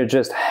 They're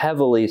just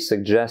heavily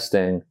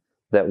suggesting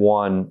that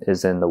one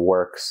is in the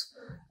works.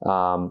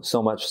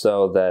 So much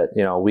so that,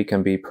 you know, we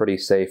can be pretty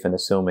safe in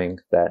assuming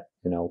that,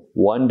 you know,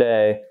 one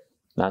day,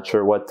 not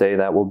sure what day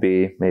that will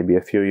be, maybe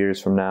a few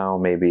years from now,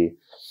 maybe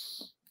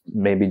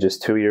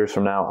just 2 years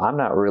from now, I'm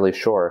not really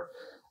sure.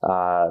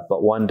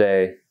 But one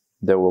day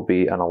there will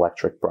be an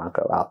electric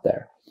Bronco out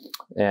there.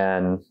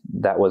 And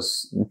that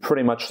was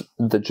pretty much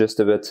the gist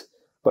of it.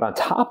 But on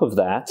top of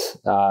that,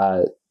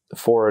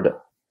 Ford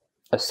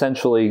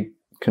essentially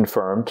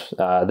confirmed,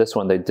 this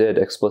one they did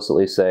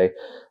explicitly say,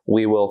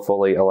 we will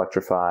fully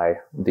electrify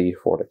the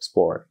Ford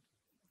Explorer.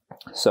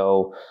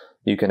 So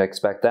you can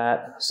expect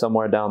that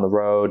somewhere down the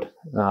road.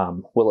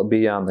 Will it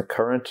be on the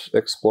current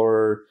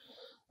Explorer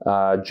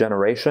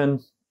generation?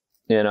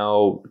 You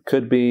know,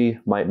 could be,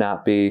 might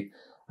not be.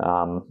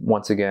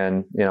 Once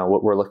again, you know,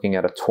 we're looking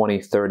at a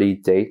 2030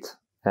 date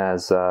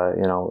as,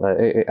 you know,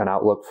 an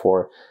outlook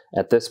for,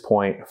 at this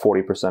point,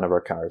 40% of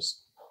our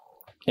cars.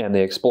 And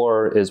the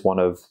Explorer is one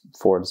of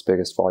Ford's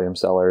biggest volume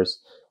sellers.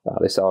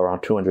 They sell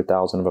around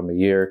 200,000 of them a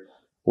year,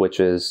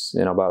 which is,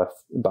 you know,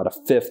 about a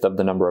fifth of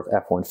the number of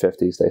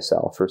F-150s they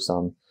sell for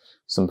some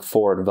some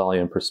forward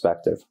volume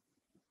perspective.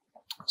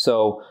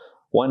 So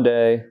one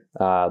day,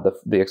 the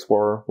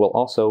Explorer will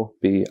also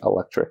be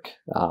electric.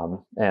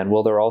 And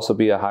will there also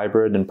be a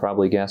hybrid and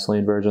probably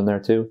gasoline version there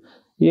too?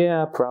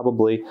 Yeah,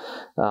 probably.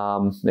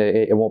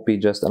 It won't be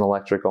just an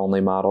electric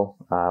only model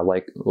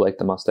like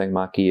the Mustang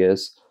Mach-E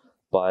is,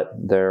 but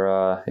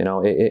there,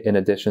 in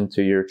addition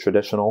to your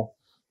traditional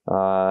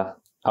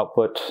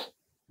output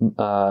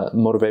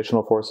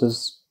motivational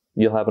forces,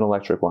 you'll have an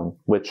electric one,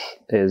 which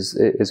is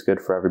good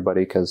for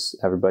everybody because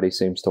everybody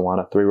seems to want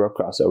a 3-row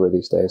crossover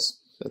these days.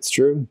 That's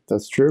true.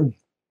 That's true.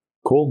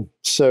 Cool.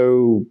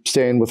 So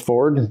staying with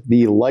Ford,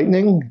 the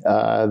Lightning,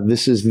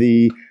 this is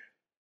the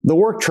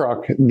work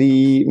truck,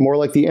 the more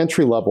like the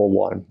entry-level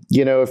one.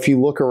 If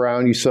you look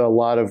around, you saw a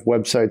lot of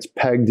websites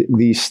pegged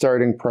the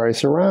starting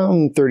price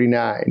around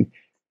 $39,000.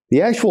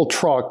 The actual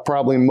truck,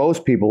 probably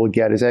most people would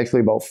get, is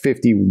actually about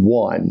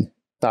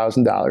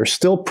 $51,000.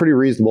 Still pretty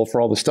reasonable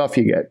for all the stuff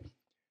you get.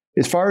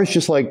 As far as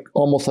just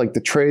almost like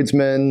the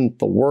tradesman,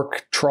 the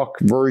work truck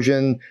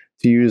version,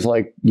 to use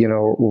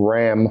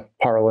Ram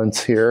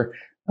parlance here,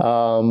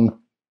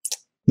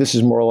 this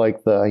is more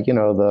like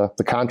the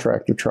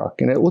contractor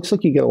truck, and it looks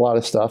like you get a lot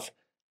of stuff.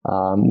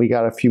 We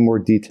got a few more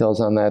details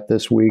on that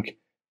this week.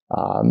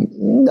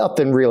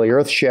 Nothing really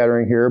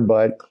earth-shattering here,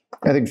 but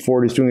I think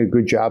Ford is doing a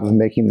good job of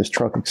making this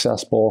truck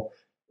accessible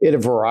at a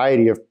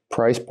variety of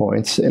price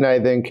points. And I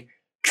think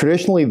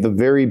traditionally the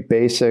very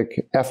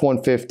basic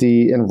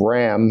F-150 and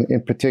Ram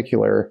in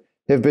particular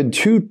have been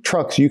two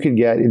trucks you could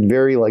get in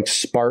very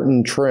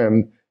Spartan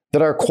trim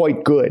that are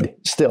quite good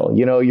still.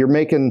 You're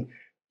making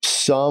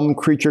some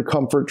creature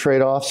comfort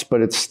trade-offs,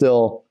 but it's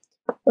still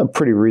a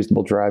pretty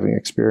reasonable driving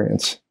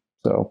experience.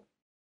 So,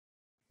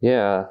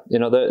 yeah,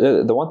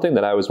 the one thing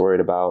that I was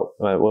worried about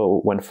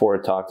when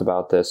Ford talked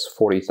about this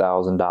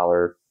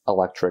 $40,000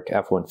 electric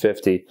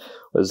F-150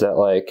 was that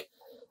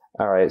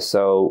all right,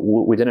 so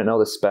we didn't know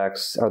the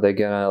specs. Are they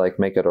gonna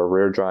make it a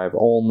rear drive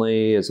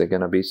only? Is it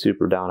gonna be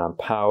super down on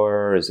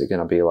power? Is it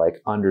gonna be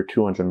under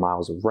 200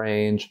 miles of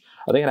range?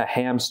 Are they gonna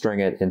hamstring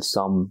it in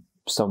some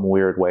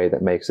weird way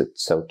that makes it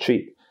so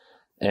cheap?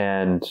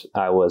 And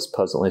I was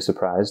pleasantly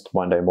surprised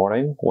one day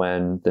morning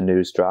when the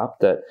news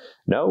dropped that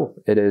no,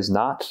 it is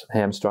not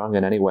hamstrung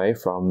in any way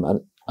from an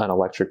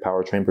electric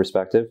powertrain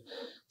perspective.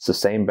 It's the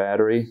same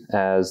battery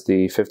as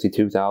the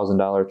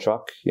 $52,000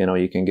 truck.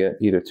 You can get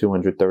either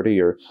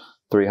 230 or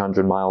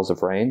 300 miles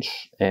of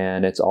range.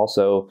 And it's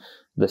also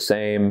the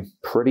same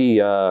pretty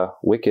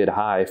wicked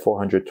high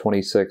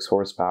 426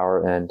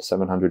 horsepower and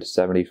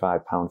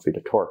 775 pound-feet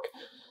of torque,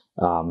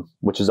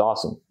 which is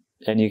awesome.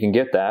 And you can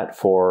get that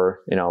for,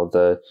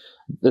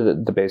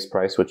 the base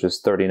price, which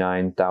is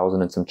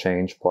 $39,000 and some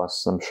change,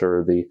 plus I'm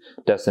sure the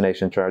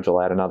destination charge will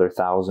add another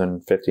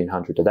 $1,000,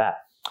 $1,500 to that.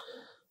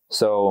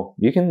 So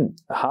you can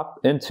hop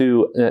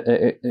into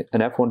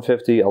an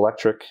F-150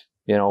 electric,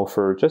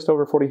 for just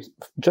over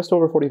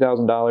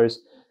 $40,000,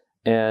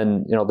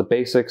 and the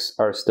basics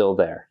are still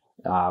there,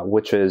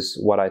 which is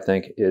what I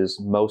think is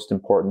most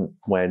important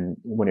when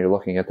you're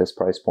looking at this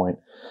price point.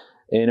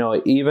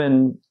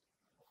 Even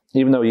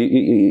though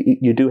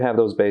you do have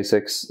those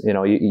basics,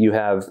 you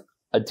have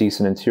a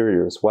decent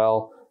interior as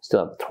well.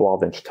 Still have a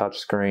 12-inch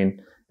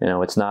touchscreen.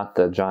 It's not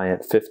the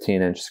giant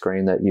 15-inch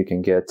screen that you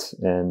can get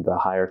in the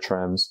higher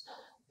trims.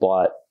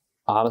 But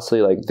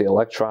honestly, the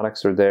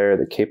electronics are there.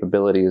 The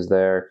capability is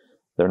there.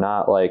 They're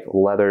not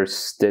leather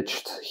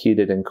stitched,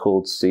 heated and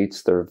cooled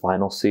seats. They're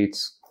vinyl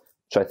seats,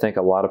 which I think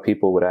a lot of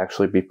people would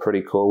actually be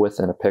pretty cool with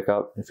in a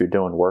pickup if you're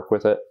doing work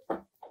with it.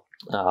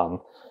 And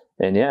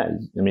yeah,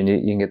 you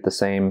can get the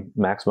same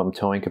maximum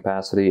towing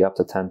capacity up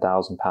to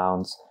 10,000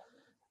 pounds.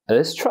 And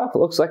this truck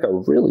looks like a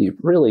really,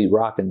 really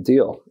rocking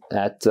deal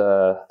at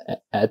the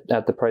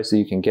price that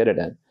you can get it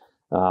in.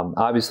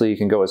 Obviously, you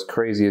can go as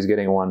crazy as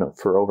getting one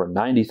for over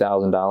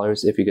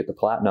 $90,000 if you get the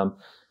Platinum.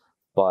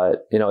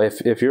 But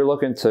if you're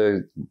looking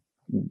to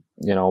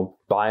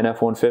buy an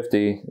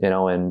F-150,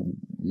 and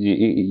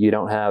you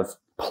don't have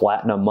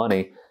Platinum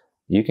money,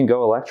 you can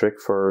go electric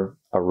for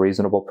a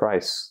reasonable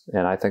price.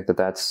 And I think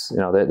that's,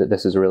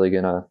 this is really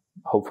going to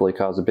hopefully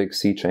cause a big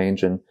sea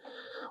change in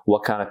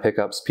what kind of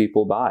pickups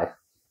people buy.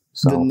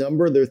 So the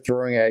number they're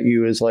throwing at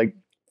you is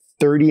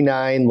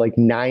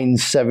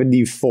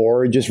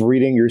 39,974. Just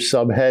reading your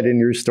subhead in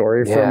your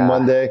story from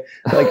Monday,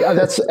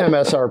 that's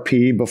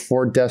MSRP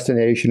before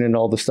destination and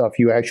all the stuff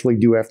you actually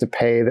do have to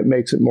pay. That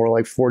makes it more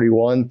like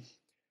 41.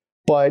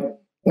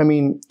 But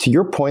to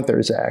your point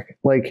there, Zach,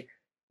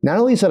 not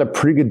only is that a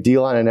pretty good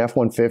deal on an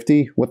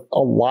F-150 with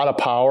a lot of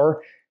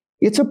power,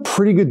 it's a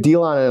pretty good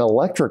deal on an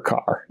electric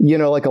car.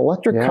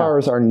 Electric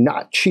cars are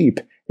not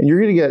cheap, and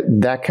you're going to get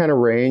that kind of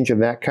range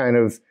and that kind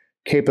of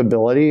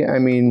capability.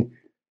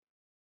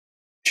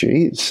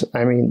 Geez.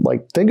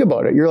 Think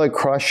about it. You're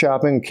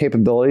cross-shopping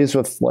capabilities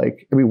with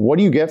what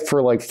do you get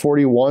for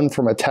 41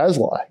 from a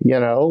Tesla?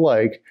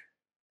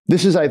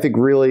 This is, I think,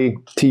 really,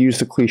 to use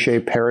the cliche,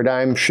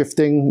 paradigm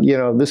shifting.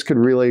 This could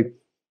really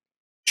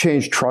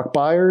change truck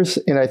buyers,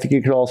 and I think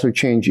it could also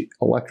change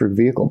electric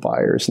vehicle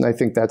buyers. And I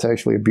think that's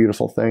actually a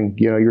beautiful thing.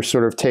 You're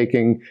sort of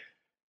taking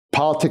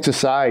politics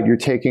aside, you're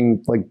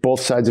taking like both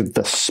sides of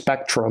the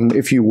spectrum,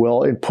 if you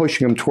will, and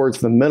pushing them towards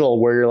the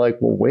middle where you're like,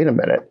 well, wait a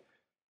minute.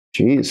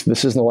 Geez,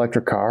 this is an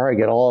electric car. I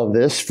get all of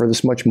this for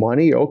this much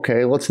money.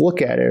 Okay, let's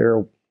look at it.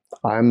 Or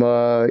I'm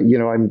a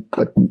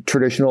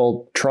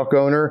traditional truck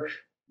owner,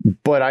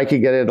 but I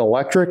could get it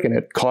electric and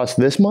it costs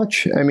this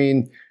much. I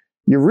mean,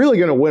 you're really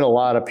going to win a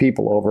lot of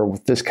people over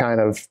with this kind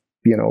of,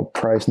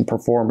 price and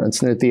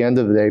performance. And at the end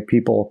of the day,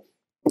 people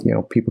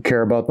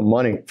care about the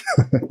money.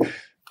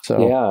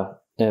 So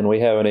yeah. And we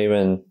haven't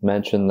even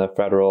mentioned the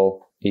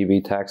federal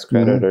EV tax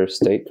credit or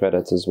state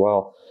credits as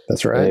well.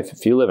 That's right.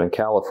 If you live in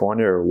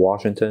California or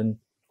Washington,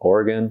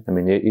 Oregon, I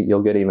mean,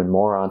 you'll get even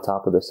more on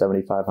top of the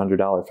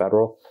 $7,500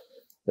 federal.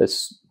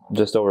 This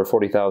just over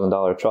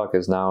 $40,000 truck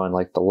is now in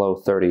like the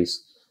low 30s,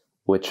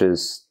 which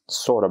is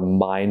sort of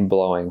mind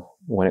blowing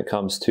when it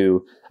comes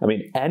to, I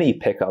mean, any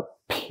pickup,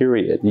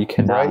 period. You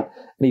cannot,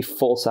 any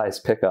full size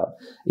pickup,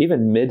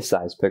 even mid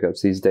size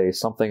pickups these days,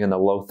 something in the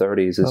low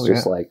 30s is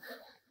just like,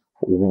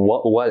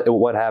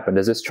 what happened?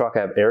 Does this truck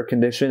have air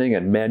conditioning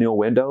and manual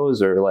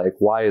windows, or like,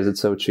 why is it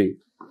so cheap?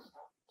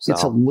 So,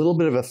 it's a little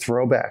bit of a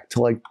throwback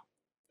to like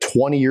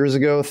 20 years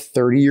ago,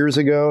 30 years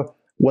ago,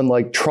 when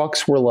like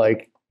trucks were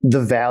like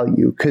the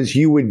value, because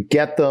you would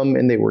get them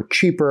and they were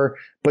cheaper,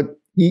 but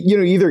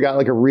you either got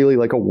like a really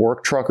like a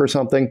work truck or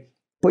something,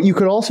 but you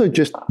could also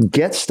just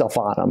get stuff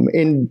on them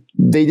and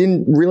they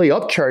didn't really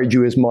upcharge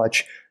you as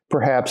much,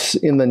 perhaps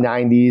in the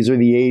 90s or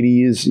the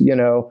 80s,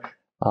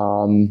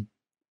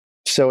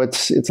 so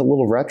it's a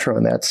little retro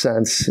in that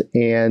sense.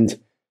 And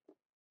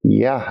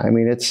yeah, I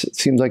mean, it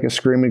seems like a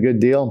screaming good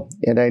deal.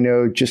 And I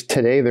know just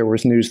today there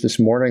was news this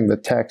morning the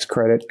tax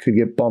credit could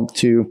get bumped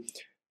to,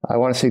 I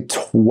want to say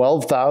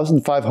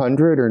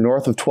 12,500 or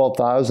north of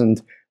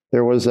 12,000.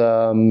 There was,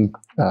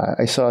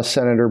 I saw a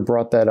senator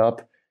brought that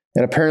up,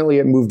 and apparently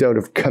it moved out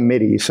of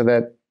committee. So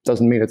that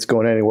doesn't mean it's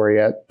going anywhere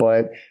yet,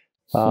 but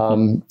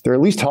they're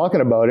at least talking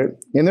about it.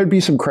 And there'd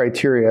be some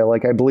criteria.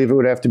 Like I believe it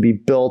would have to be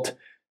built,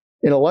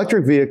 an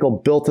electric vehicle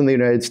built in the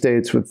United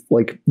States with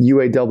like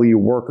UAW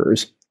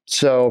workers.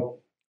 So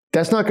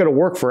that's not going to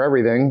work for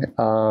everything.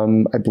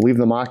 I believe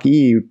the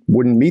Mach-E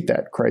wouldn't meet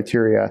that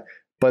criteria,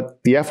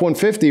 but the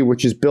F-150,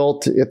 which is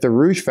built at the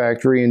Rouge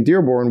factory in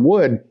Dearborn,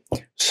 would.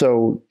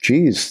 So,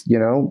 geez,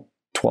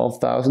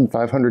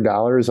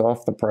 $12,500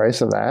 off the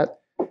price of that.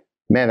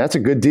 Man, that's a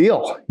good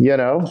deal,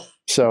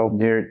 So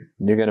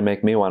you're going to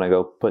make me want to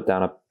go put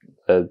down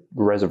a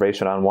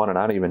reservation on one, and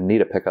I don't even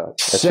need a pickup.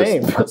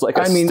 Same. It's like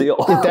a steal.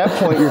 At that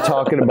point, you're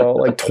talking about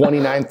like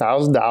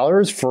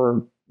 $29,000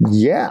 for,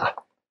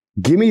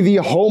 give me the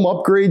home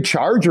upgrade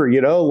charger,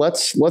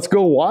 let's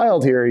go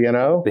wild here,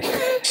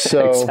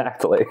 So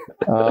exactly.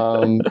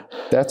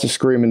 That's a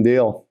screaming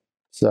deal.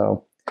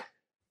 So,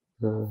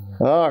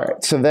 all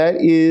right. So that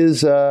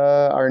is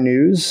our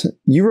news.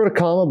 You wrote a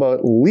column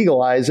about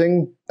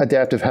legalizing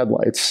adaptive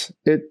headlights.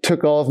 It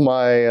took all of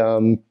my,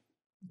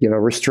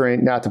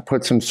 restraint not to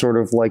put some sort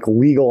of like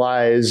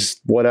legalized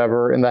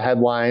whatever in the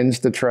headlines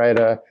to try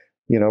to,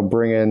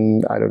 bring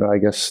in, I don't know, I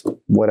guess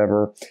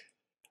whatever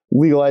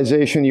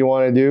legalization you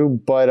want to do.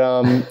 But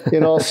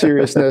in all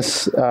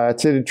seriousness,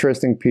 it's an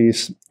interesting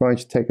piece. Why don't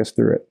you take us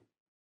through it?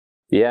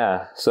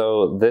 Yeah.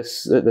 So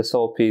this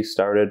whole piece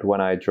started when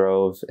I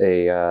drove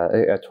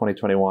a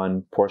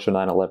 2021 Porsche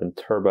 911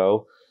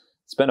 Turbo.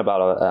 It's been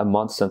about a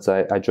month since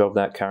I drove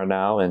that car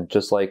now. And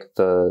just like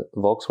the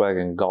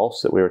Volkswagen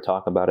Golfs that we were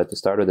talking about at the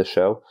start of the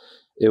show,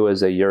 it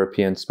was a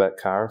European spec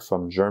car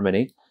from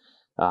Germany,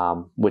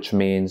 which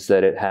means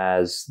that it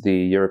has the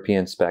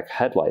European spec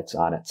headlights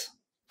on it.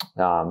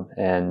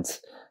 And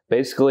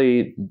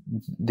basically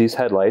these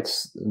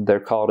headlights, they're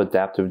called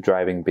adaptive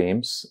driving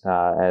beams,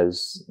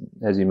 as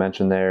you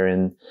mentioned there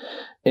in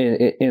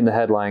the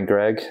headline,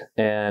 Greg.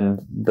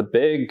 And the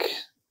big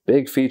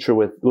feature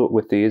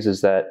with these is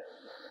that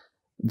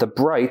the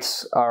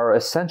brights are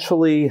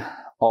essentially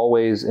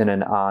always in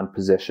an on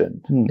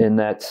position, in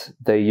that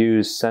they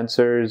use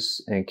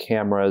sensors and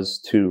cameras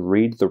to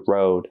read the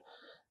road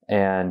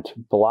and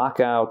block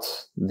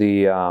out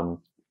the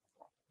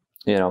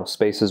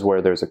spaces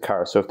where there's a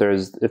car. So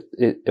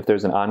if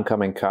there's an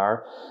oncoming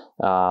car,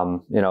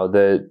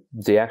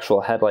 the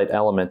actual headlight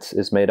element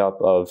is made up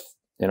of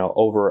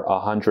over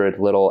 100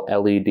 little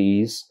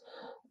LEDs,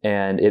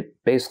 and it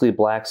basically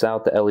blacks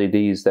out the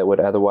LEDs that would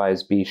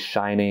otherwise be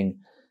shining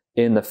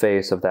in the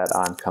face of that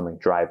oncoming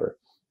driver,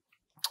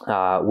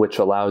 which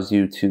allows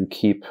you to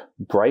keep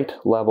bright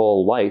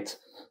level light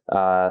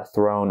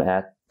thrown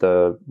at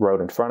the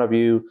road in front of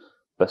you,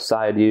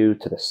 beside you,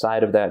 to the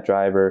side of that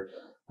driver,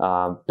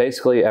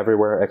 basically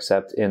everywhere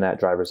except in that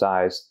driver's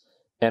eyes.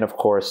 And of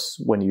course,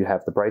 when you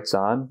have the brights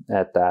on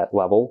at that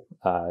level,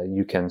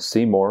 you can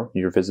see more,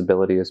 your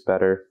visibility is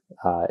better,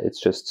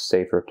 it's just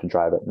safer to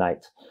drive at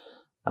night.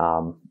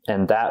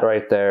 And that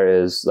right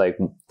there is like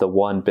the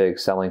one big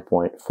selling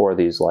point for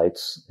these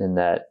lights, in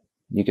that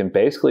you can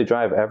basically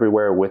drive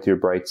everywhere with your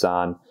brights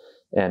on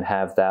and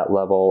have that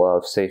level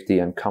of safety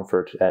and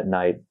comfort at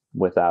night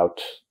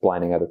without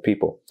blinding other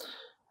people.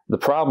 The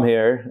problem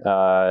here,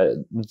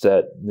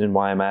 and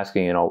why I'm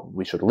asking,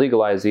 we should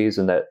legalize these,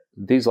 and that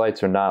these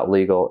lights are not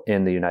legal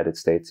in the United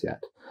States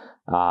yet.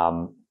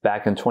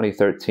 Back in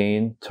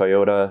 2013,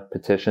 Toyota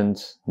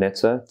petitioned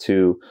NHTSA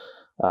to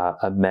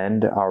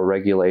amend our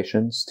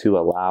regulations to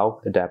allow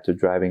adaptive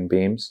driving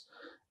beams.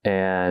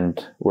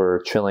 And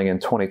we're chilling in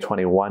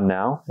 2021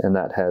 now, and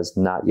that has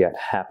not yet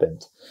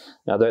happened.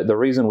 Now, the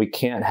reason we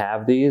can't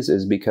have these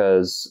is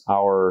because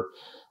our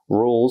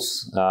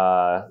rules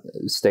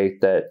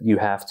state that you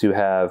have to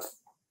have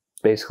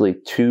basically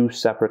two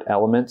separate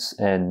elements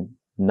and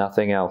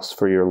nothing else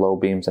for your low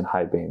beams and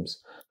high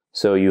beams.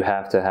 So you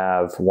have to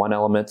have one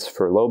element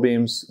for low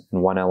beams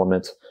and one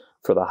element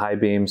for the high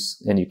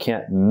beams, and you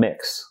can't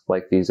mix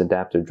like these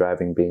adaptive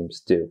driving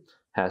beams do.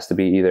 Has to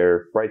be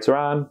either brights are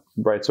on,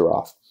 brights are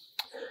off.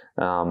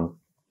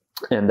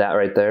 And that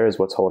right there is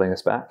what's holding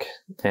us back.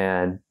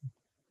 And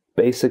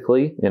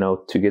basically,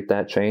 to get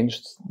that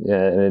changed,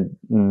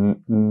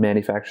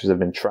 manufacturers have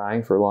been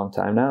trying for a long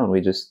time now, and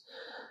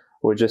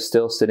we're just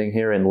still sitting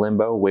here in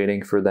limbo,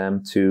 waiting for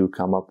them to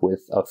come up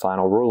with a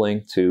final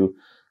ruling to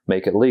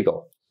make it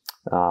legal.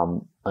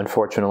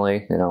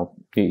 Unfortunately,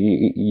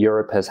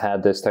 Europe has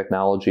had this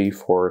technology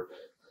for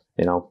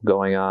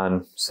going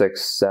on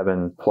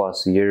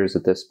 6-7+ years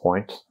at this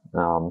point.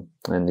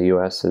 And the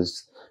U.S.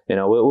 is,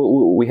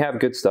 we have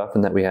good stuff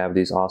in that we have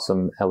these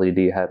awesome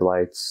LED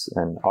headlights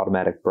and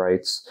automatic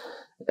brights.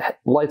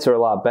 Lights are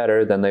a lot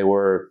better than they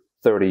were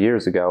 30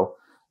 years ago,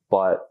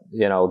 but,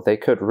 they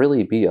could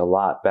really be a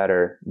lot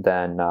better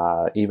than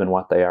even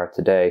what they are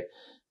today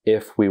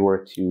if we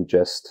were to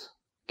just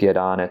get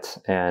on it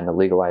and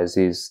legalize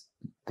these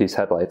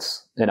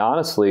headlights. And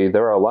honestly,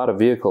 there are a lot of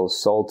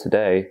vehicles sold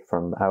today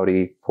from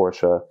Audi,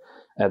 Porsche,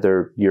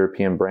 other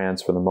European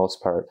brands for the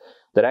most part,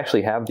 that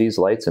actually have these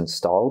lights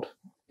installed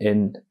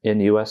in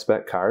US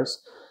spec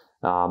cars.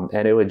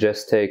 And it would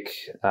just take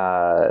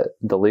the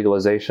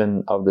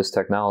legalization of this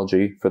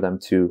technology for them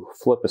to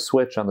flip a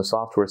switch on the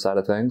software side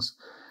of things.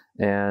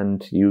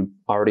 And you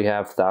already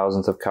have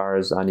thousands of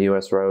cars on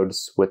US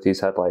roads with these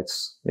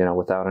headlights,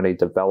 without any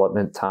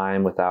development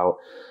time, without,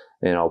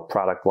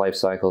 product life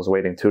cycles,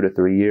 waiting 2 to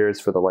 3 years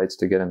for the lights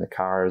to get in the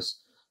cars.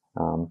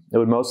 It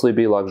would mostly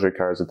be luxury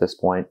cars at this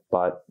point,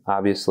 but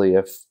obviously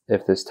if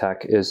this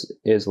tech is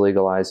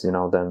legalized,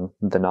 then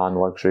the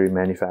non-luxury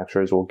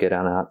manufacturers will get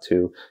on that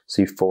to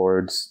see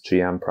Ford's,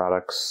 GM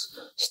products,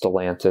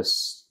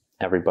 Stellantis,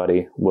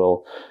 everybody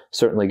will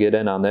certainly get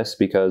in on this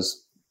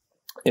because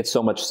it's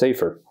so much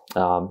safer.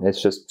 It's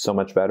just so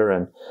much better,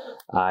 and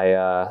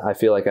I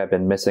feel like I've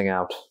been missing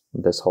out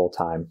this whole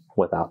time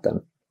without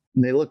them.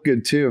 And they look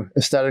good too.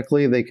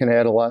 Aesthetically, they can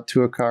add a lot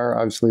to a car,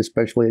 obviously,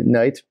 especially at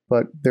night,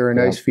 but they're a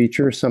nice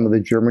feature. Some of the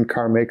German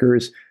car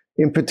makers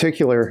in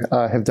particular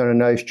have done a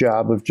nice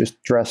job of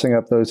just dressing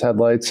up those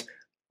headlights.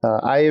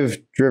 I have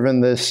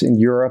driven this in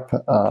Europe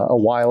a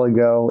while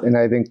ago, and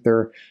I think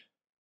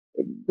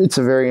it's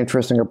a very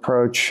interesting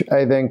approach.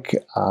 I think,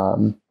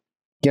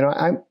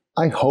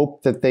 I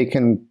hope that they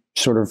can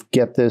sort of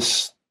get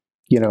this,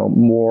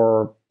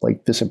 more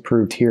like this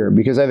approved here,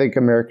 because I think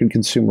American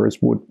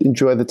consumers would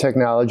enjoy the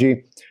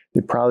technology.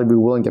 They'd probably be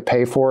willing to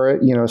pay for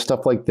it.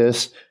 Stuff like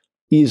this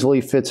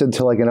easily fits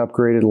into like an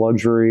upgraded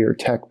luxury or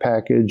tech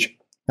package.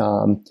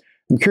 I'm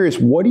curious,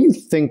 what do you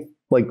think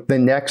like the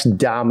next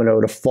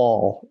domino to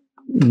fall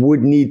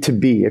would need to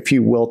be, if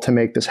you will, to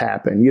make this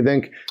happen? You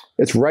think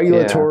it's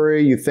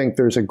regulatory? Yeah. You think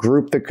there's a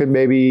group that could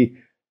maybe,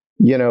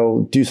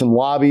 do some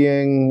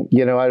lobbying? I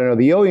don't know.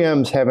 The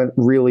OEMs haven't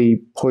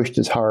really pushed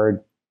as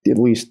hard, at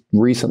least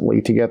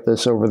recently, to get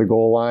this over the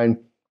goal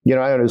line. I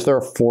don't know, is there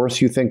a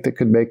force you think that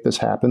could make this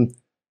happen?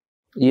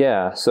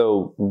 Yeah.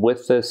 So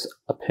with this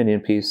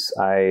opinion piece,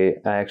 I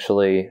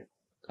actually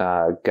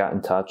got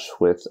in touch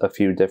with a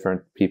few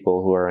different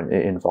people who are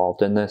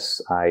involved in this.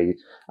 I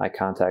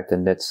contacted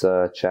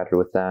NHTSA, chatted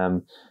with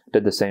them,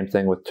 did the same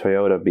thing with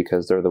Toyota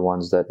because they're the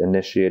ones that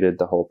initiated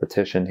the whole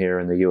petition here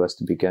in the US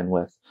to begin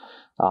with.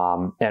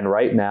 And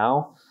right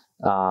now,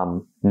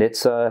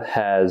 NHTSA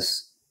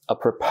has a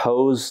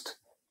proposed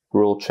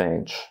rule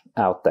change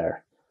out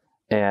there.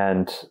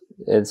 And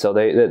so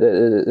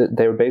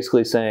they were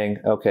basically saying,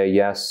 okay,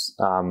 yes,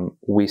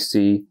 we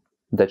see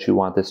that you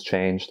want this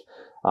changed.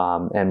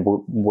 And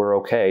we're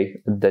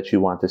okay that you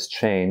want this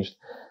changed.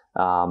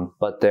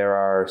 But there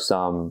are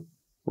some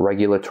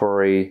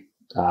regulatory,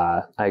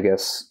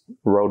 roadblocks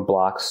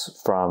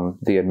from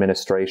the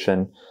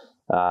administration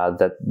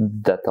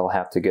that they'll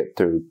have to get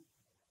through.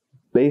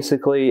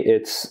 Basically,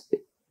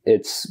 I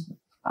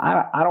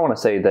don't want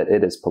to say that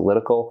it is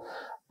political,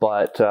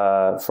 but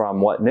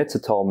from what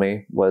NHTSA told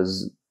me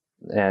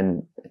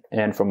and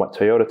from what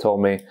Toyota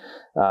told me,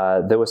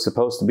 there was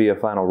supposed to be a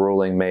final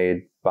ruling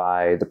made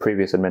by the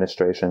previous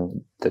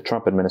administration, the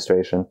Trump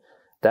administration.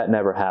 That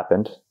never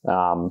happened.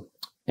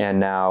 And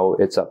now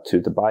it's up to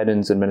the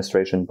Biden's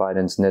administration,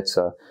 Biden's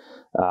NHTSA,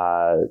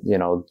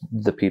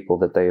 the people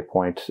that they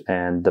appoint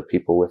and the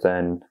people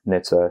within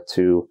NHTSA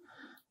to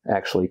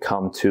actually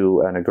come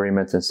to an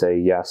agreement and say,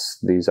 yes,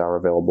 these are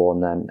available,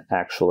 and then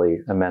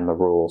actually amend the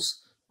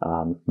rules.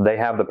 They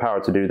have the power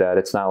to do that.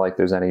 It's not like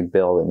there's any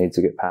bill that needs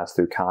to get passed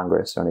through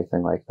Congress or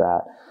anything like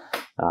that.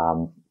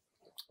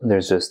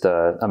 There's just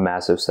a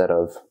massive set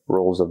of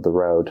rules of the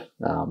road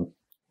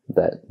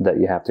that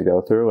you have to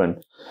go through.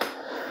 And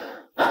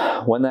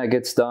when that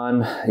gets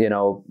done,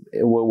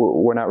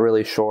 we're not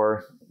really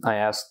sure. I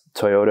asked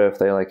Toyota if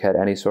they had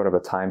any sort of a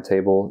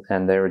timetable,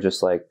 and they were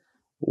just like,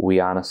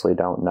 we honestly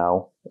don't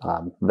know.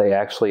 They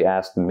actually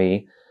asked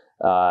me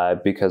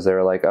because they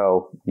were like,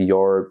 oh,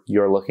 you're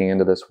looking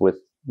into this with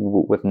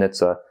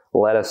NHTSA.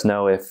 Let us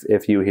know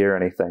if you hear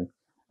anything,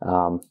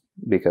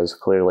 because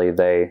clearly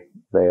they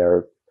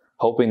are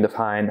hoping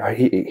to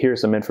hear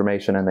some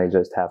information, and they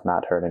just have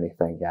not heard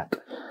anything yet.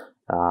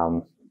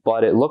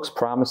 But it looks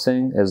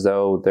promising, as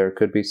though there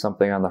could be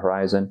something on the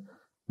horizon,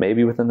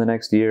 maybe within the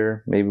next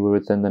year, maybe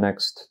within the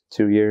next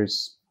 2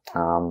 years.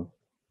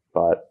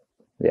 But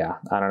yeah,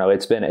 I don't know.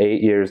 It's been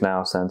 8 years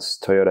now since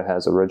Toyota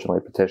has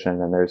originally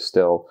petitioned, and there's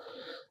still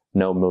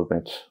no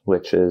movement,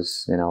 which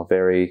is,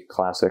 very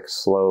classic,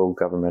 slow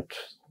government.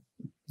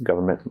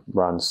 Government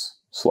runs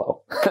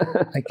slow.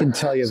 I can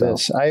tell you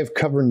this. I have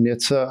covered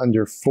NHTSA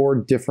under 4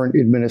 different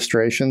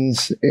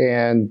administrations,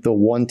 and the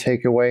one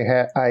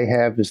takeaway I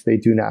have is they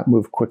do not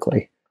move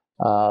quickly.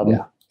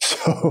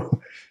 So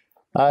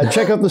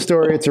check out the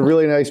story. It's a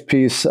really nice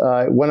piece.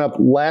 It went up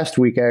last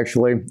week,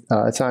 actually.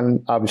 It's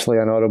obviously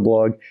on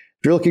Autoblog.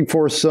 If you're looking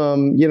for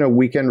some,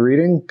 weekend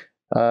reading,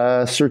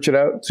 search it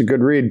out. It's a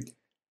good read.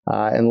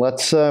 And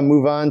let's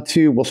move on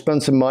we'll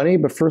spend some money,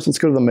 but first let's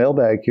go to the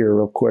mailbag here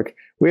real quick.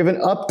 We have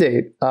an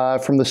update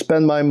from the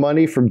Spend My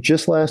Money from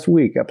just last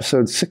week,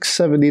 episode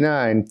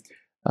 679.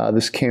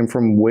 This came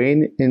from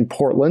Wayne in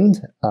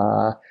Portland.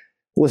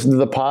 Listen to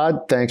the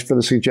pod. Thanks for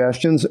the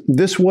suggestions.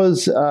 This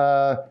was,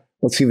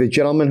 the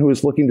gentleman who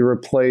was looking to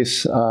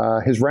replace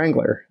his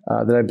Wrangler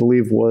that I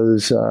believe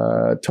was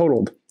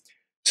totaled.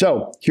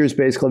 So here's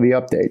basically the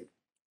update.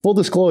 Full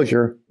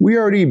disclosure, we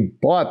already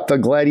bought the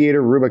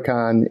Gladiator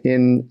Rubicon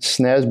in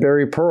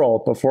Snazberry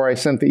Pearl before I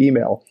sent the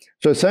email.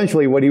 So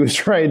essentially what he was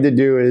trying to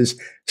do is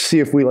see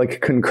if we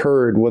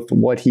concurred with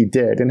what he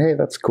did. And hey,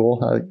 that's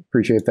cool. I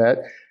appreciate that.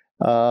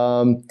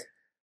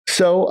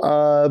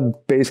 So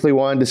basically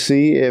wanted to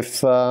see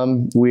if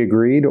we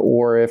agreed,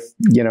 or if,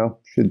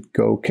 should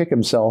go kick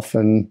himself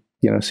and,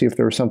 see if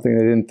there was something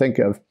they didn't think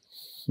of.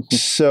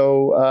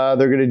 So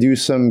they're going to do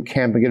some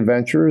camping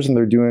adventures, and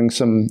they're doing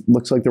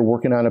looks like they're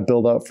working on a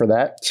build out for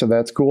that. So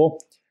that's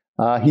cool.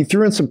 He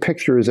threw in some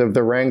pictures of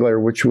the Wrangler,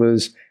 which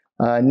was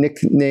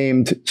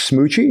nicknamed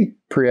Smoochie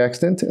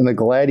pre-accident. And the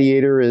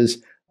Gladiator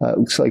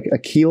looks like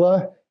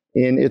Aquila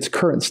in its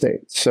current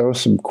state. So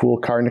some cool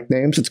car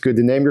nicknames. It's good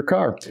to name your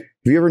car. Have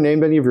you ever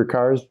named any of your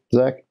cars,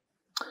 Zach?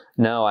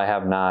 No, I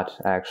have not,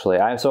 actually.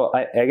 I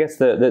guess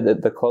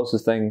the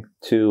closest thing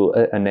to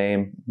a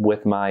name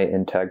with my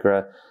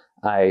Integra,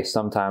 I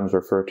sometimes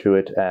refer to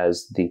it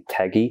as the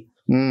Teggy,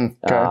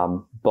 okay.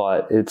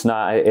 But it's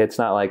not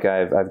like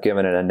I've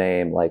given it a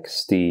name like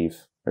Steve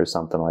or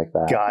something like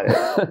that. Got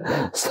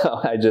it. So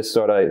I just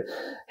sort of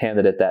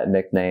handed it that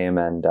nickname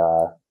and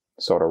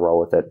sort of roll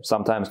with it.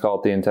 Sometimes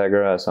call it the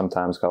Integra,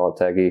 sometimes call it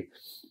Teggy.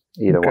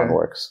 Either one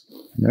works.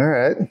 All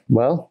right.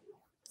 Well,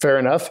 fair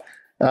enough.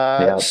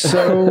 Yep.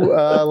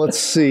 So let's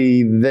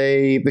see.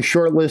 The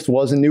short list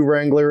was a new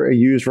Wrangler, a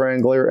used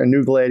Wrangler, a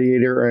new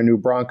Gladiator, or a new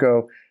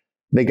Bronco.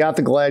 They got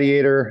the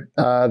Gladiator.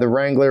 The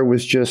Wrangler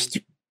was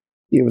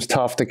it was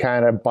tough to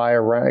kind of buy a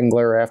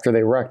Wrangler after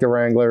they wrecked the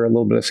Wrangler, a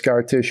little bit of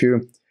scar tissue.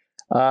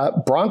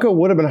 Bronco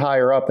would have been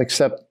higher up,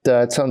 except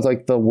it sounds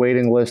like the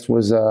waiting list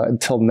was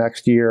until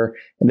next year,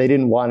 and they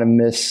didn't want to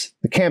miss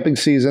the camping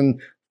season.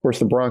 Of course,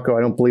 the Bronco,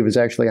 I don't believe, is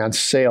actually on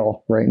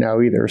sale right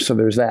now either. So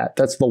there's that.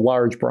 That's the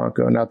large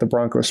Bronco, not the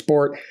Bronco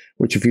Sport,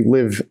 which if you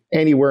live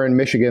anywhere in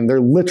Michigan, they're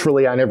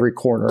literally on every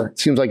corner. It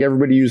seems like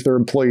everybody used their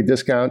employee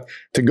discount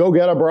to go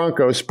get a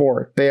Bronco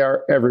Sport. They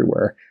are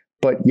everywhere.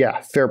 But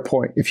yeah, fair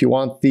point. If you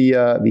want the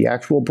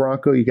actual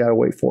Bronco, you got to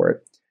wait for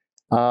it.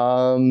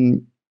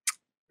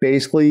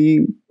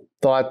 Basically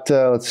thought,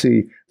 let's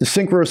see, the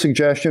Synchro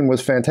suggestion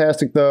was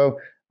fantastic though.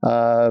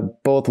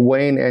 Both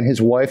Wayne and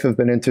his wife have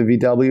been into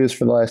VWs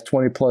for the last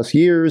 20 plus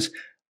years.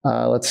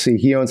 Let's see,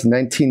 he owns a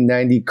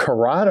 1990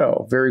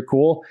 Corrado, very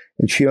cool.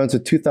 And she owns a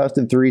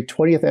 2003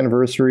 20th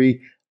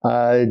anniversary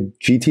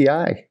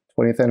GTI,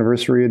 20th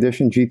anniversary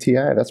edition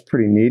GTI. That's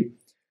pretty neat.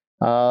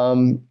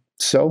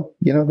 So,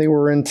 they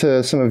were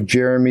into some of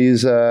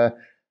Jeremy's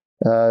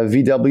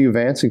VW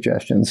van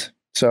suggestions.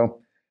 So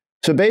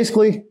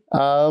basically,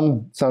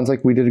 sounds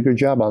like we did a good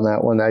job on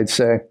that one, I'd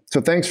say. So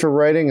thanks for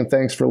writing and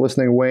thanks for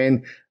listening,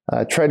 Wayne.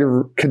 Try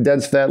to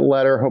condense that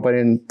letter. Hope I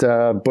didn't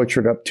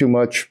butcher it up too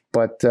much.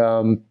 But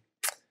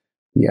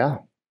yeah,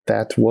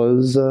 that's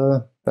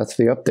the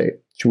update.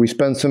 Should we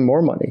spend some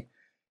more money?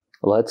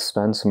 Let's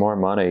spend some more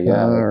money.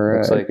 Yeah, All right.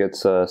 looks like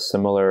it's a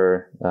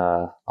similar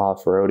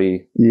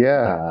off-roady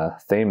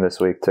theme this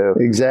week too.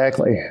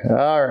 Exactly.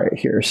 All right,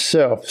 here.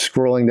 So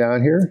scrolling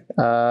down here,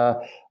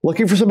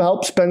 looking for some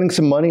help spending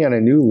some money on a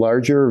new,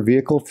 larger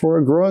vehicle for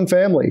a growing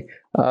family.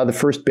 The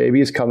first baby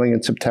is coming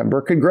in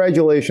September.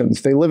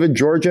 Congratulations. They live in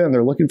Georgia and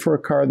they're looking for a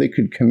car they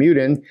could commute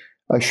in,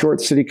 a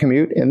short city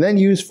commute, and then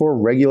use for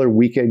regular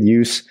weekend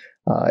use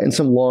and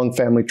some long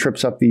family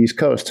trips up the East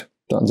Coast.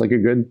 Sounds like a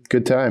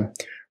good time.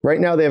 Right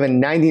now, they have a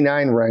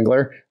 99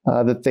 Wrangler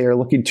that they are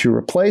looking to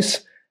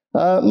replace.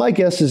 My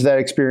guess is that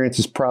experience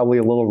is probably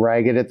a little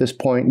ragged at this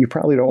point. You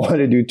probably don't want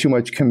to do too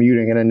much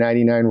commuting in a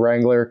 99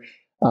 Wrangler,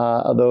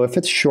 although if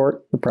it's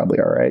short, you're probably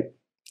all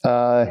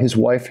right. His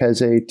wife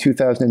has a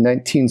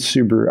 2019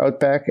 Subaru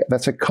Outback.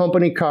 That's a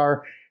company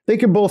car. They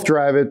can both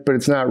drive it, but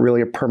it's not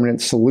really a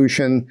permanent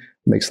solution.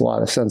 Makes a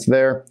lot of sense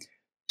there.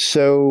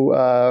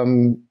 So,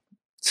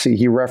 see,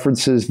 he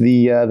references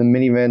the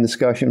minivan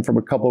discussion from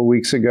a couple of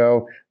weeks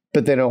ago,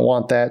 but they don't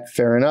want that.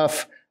 Fair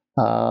enough.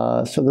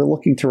 So they're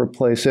looking to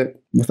replace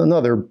it with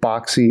another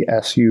boxy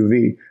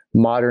SUV,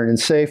 modern and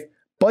safe.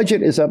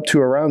 Budget is up to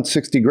around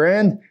 60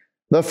 grand.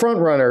 The front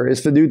runner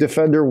is the new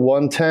Defender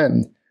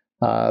 110,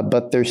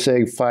 but they're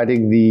saying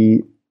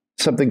finding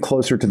something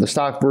closer to the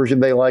stock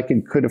version they like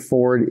and could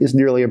afford is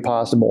nearly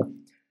impossible.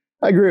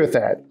 I agree with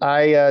that.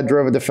 I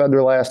drove a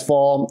Defender last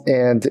fall,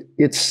 and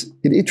it's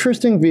an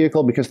interesting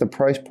vehicle because the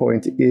price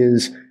point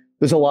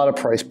there's a lot of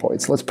price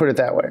points. Let's put it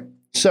that way.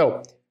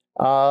 So,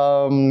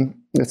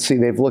 let's see,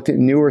 they've looked at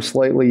newer,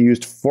 slightly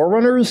used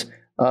 4Runners.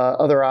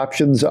 Other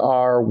options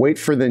are wait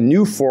for the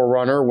new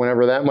 4Runner,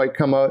 whenever that might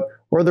come out,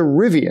 or the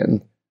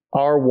Rivian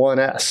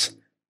R1S.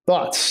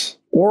 Thoughts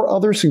or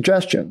other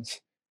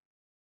suggestions?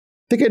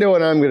 I think I know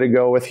what I'm going to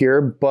go with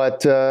here,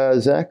 but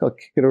Zach, I'll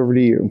kick it over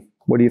to you.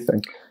 What do you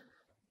think?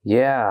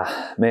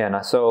 Yeah,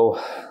 man.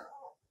 So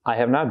I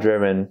have not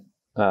driven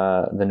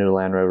the new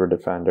Land Rover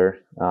Defender.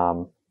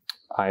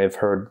 I have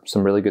heard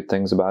some really good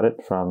things about it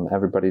from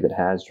everybody that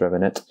has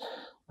driven it.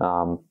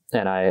 And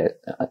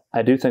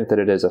I do think that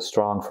it is a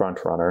strong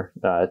front runner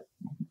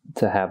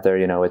to have there.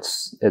 You know,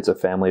 it's a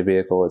family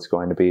vehicle. It's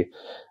going to be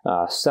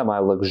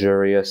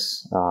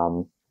semi-luxurious.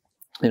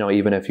 You know,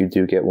 even if you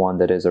do get one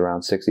that is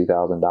around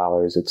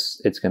 $60,000,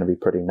 it's going to be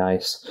pretty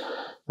nice.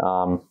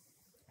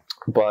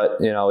 But,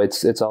 you know,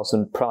 it's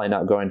also probably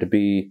not going to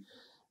be,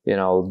 you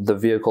know, the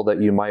vehicle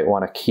that you might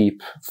want to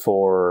keep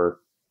for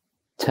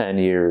 10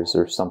 years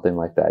or something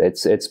like that.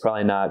 It's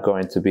probably not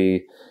going to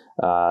be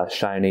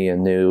shiny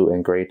and new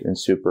and great and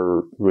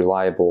super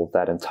reliable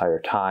that entire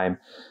time.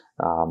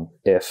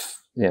 If,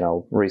 you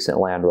know, recent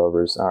Land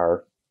Rovers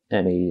are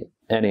any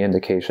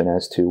indication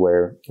as to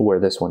where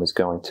this one is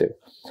going to.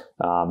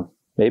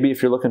 Maybe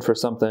if you're looking for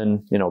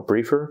something, you know,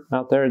 briefer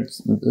out there,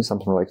 it's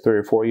something for like 3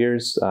 or 4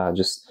 years,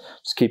 just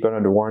keep it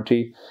under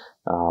warranty,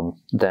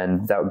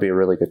 then that would be a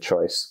really good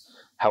choice.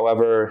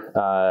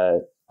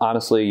 However,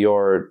 honestly,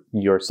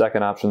 your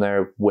second option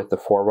there with the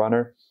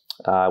 4Runner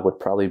would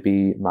probably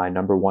be my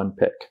number one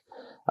pick.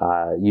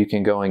 You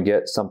can go and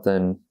get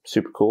something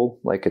super cool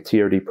like a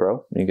TRD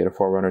Pro. You can get a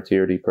 4Runner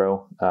TRD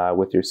Pro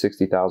with your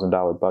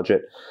 $60,000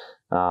 budget.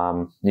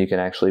 You can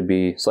actually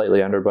be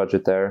slightly under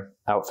budget there,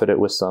 outfit it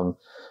with some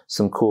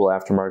cool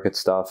aftermarket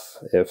stuff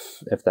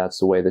if that's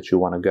the way that you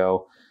want to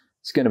go.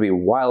 It's going to be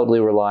wildly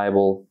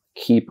reliable,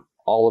 keep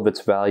all of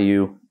its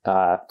value,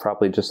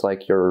 probably just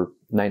like your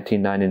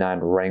 1999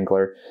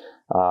 Wrangler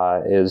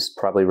is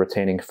probably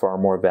retaining far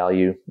more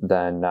value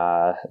than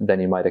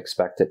you might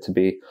expect it to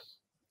be.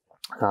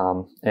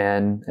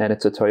 And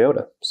it's a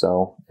Toyota.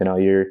 So, you know,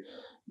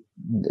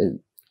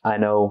 I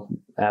know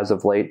as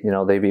of late, you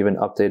know, they've even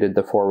updated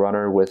the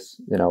 4Runner with,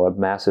 you know, a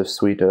massive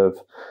suite of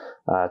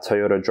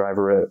Toyota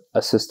driver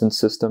assistance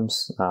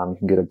systems. You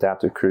can get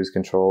adaptive cruise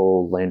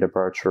control, lane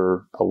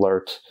departure,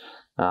 alert,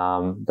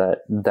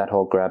 that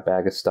whole grab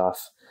bag of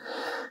stuff.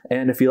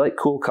 And if you like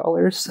cool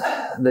colors,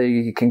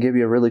 they can give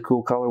you a really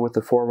cool color with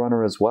the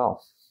 4Runner as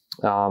well.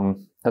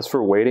 As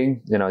for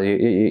waiting, you know,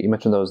 you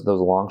mentioned those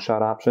long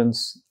shot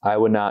options. I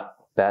would not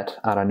bet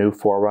on a new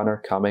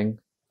 4Runner coming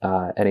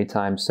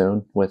anytime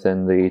soon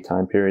within the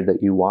time period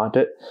that you want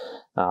it.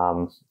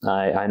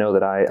 I know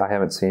that I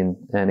haven't seen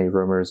any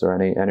rumors or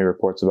any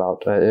reports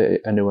about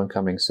a new one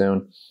coming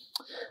soon.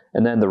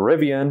 And then the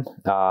Rivian,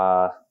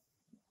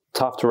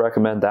 tough to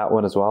recommend that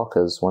one as well,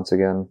 because once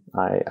again,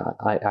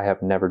 I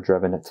have never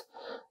driven it.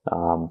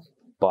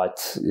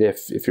 But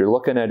if you're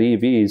looking at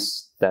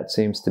EVs, that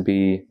seems to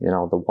be, you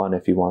know, the one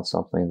if you want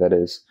something that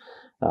is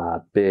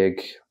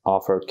big,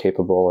 off-road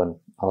capable, and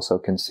also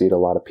can seat a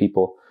lot of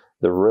people.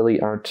 There really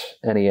aren't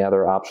any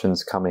other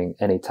options coming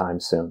anytime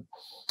soon.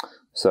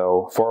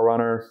 So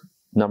 4Runner,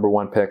 number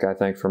one pick, I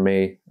think, for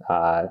me.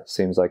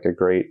 Seems like a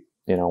great,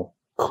 you know,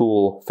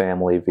 cool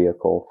family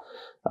vehicle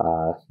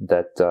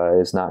that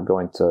is not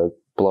going to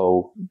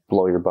blow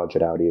your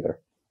budget out either.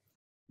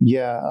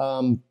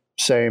 Yeah,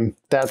 same.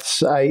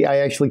 I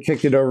actually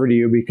kicked it over to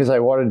you because I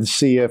wanted to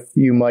see if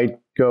you might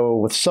go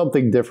with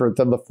something different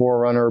than the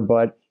 4Runner,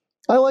 but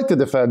I like the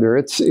Defender.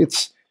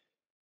 It's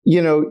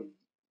you know,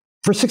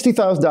 For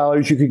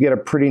 $60,000, you could get a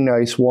pretty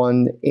nice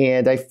one.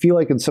 And I feel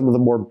like in some of the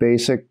more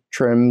basic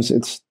trims,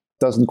 it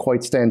doesn't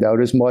quite stand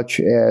out as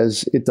much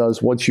as it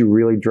does once you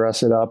really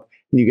dress it up.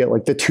 You get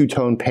like the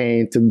two-tone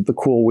paint and the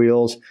cool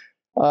wheels.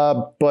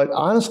 But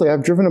honestly,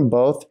 I've driven them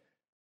both.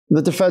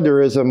 The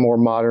Defender is a more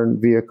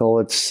modern vehicle.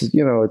 It's,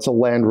 it's a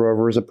Land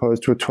Rover as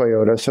opposed to a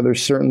Toyota. So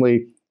there's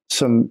certainly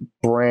some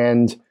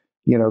brand,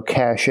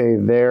 cachet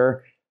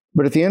there.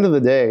 But at the end of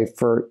the day,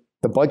 for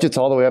the budget's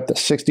all the way up to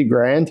 60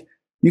 grand,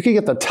 you can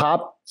get the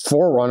top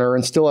 4Runner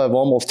and still have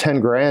almost 10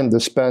 grand to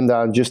spend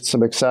on just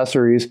some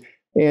accessories.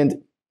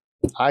 And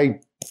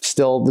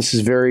this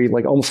is very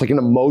like almost like an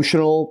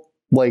emotional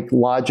like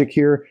logic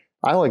here.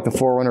 I like the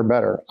 4Runner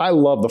better. I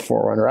love the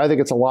 4Runner. I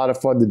think it's a lot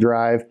of fun to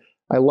drive.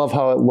 I love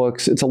how it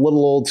looks. It's a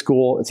little old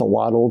school. It's a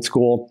lot old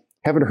school.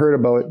 Haven't heard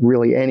about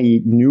really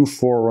any new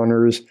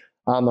 4Runners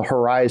on the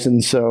horizon.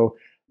 So,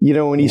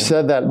 when you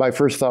said that, my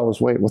first thought was,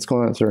 wait, what's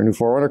going on? Is there a new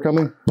 4Runner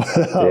coming?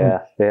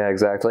 Yeah,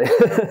 exactly.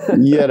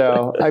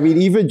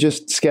 Even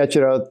just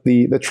sketching out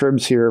the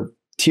trims here,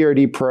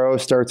 TRD Pro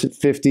starts at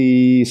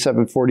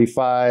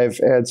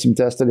 $57.45, add some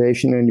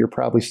destination, and you're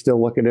probably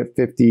still looking at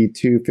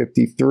 $52,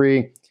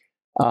 $53.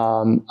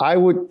 You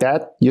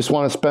just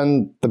want to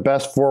spend the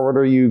best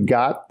 4Runner you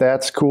got.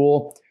 That's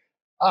cool.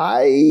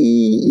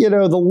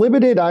 The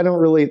limited,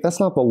 that's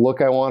not the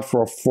look I want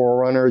for a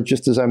 4Runner,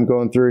 just as I'm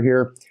going through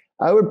here.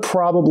 I would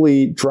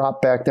probably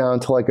drop back down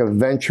to like a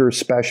Venture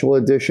Special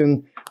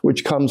Edition,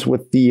 which comes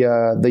with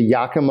the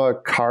Yakima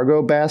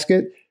cargo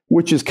basket,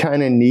 which is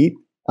kind of neat.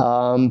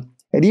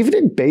 And even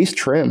in base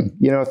trim,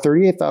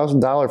 $38,000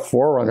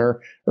 4Runner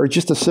or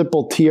just a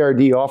simple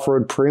TRD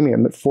off-road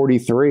premium at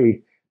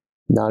 $43,000,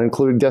 not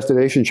including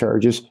destination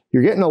charges,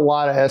 you're getting a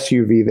lot of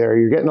SUV there.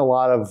 You're getting a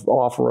lot of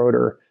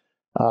off-roader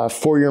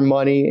for your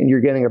money, and you're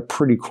getting a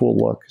pretty cool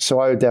look. So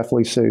I would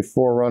definitely say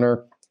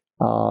 4Runner.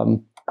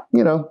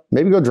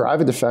 Maybe go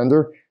drive a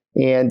Defender,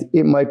 and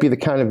it might be the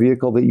kind of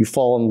vehicle that you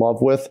fall in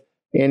love with.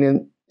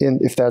 And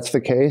if that's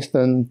the case,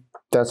 then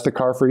that's the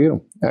car for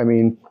you. I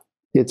mean,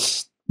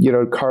 it's,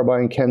 car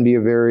buying can be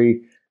a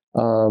very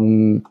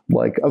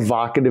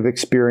evocative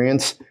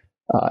experience.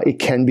 It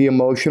can be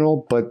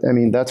emotional, but I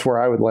mean, that's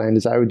where I would land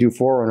is I would do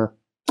 4Runner.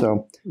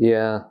 So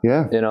yeah.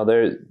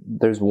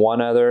 There's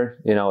one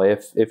other,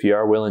 if you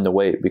are willing to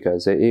wait,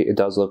 because it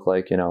does look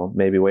like,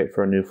 maybe wait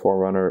for a new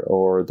 4Runner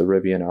or the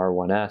Rivian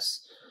R1S.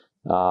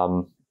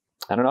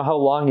 I don't know how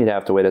long you'd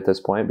have to wait at this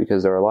point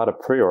because there are a lot of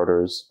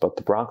pre-orders, but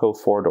the Bronco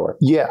 4-door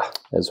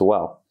as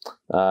well.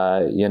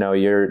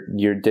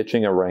 You're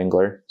ditching a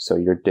Wrangler, so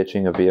you're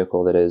ditching a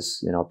vehicle that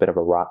is, a bit of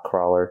a rock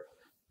crawler,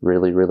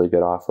 really, really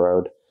good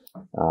off-road.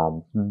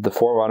 The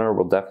 4Runner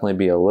will definitely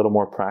be a little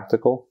more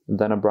practical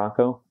than a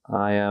Bronco.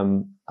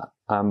 I'm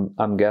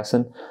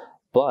guessing,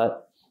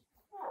 but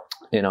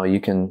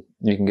you can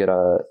get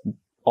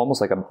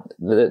almost like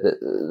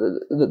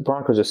the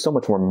Broncos are so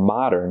much more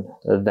modern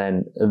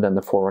than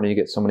the 4Runner. You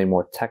get so many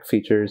more tech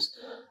features,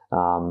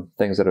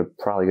 things that are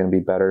probably going to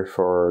be better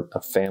for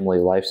a family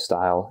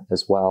lifestyle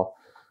as well.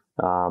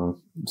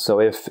 So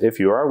if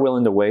you are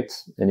willing to wait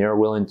and you're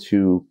willing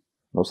to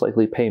most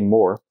likely pay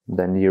more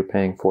than you're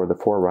paying for the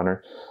 4Runner,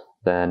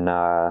 then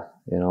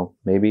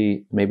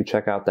maybe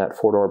check out that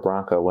 4-door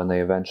Bronco when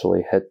they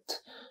eventually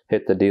hit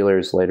the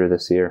dealers later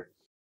this year.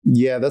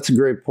 Yeah, that's a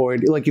great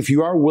point. Like if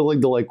you are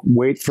willing to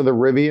wait for the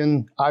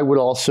Rivian, I would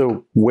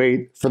also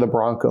wait for the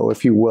Bronco,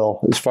 if you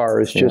will, as far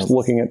as just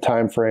looking at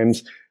time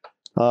frames.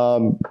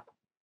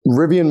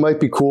 Rivian might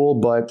be cool,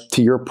 but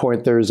to your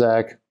point there,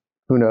 Zach,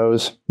 who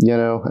knows?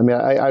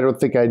 I don't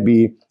think I'd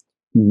be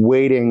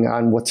waiting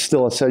on what's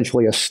still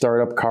essentially a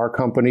startup car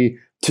company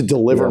to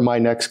deliver my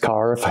next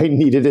car if I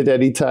needed it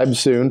anytime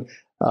soon.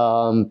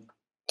 Bronco,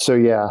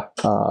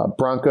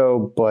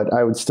 but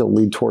I would still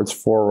lead towards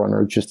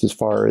 4Runner just as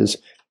far as,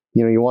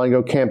 you want to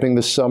go camping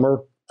this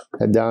summer,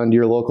 head down to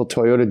your local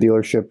Toyota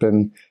dealership,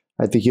 and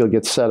I think you'll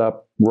get set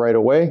up right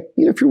away.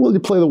 If you're willing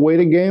to play the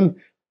waiting game,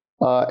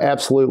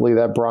 absolutely,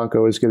 that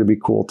Bronco is going to be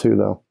cool too,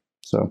 though.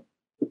 So,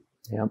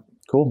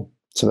 cool.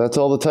 So that's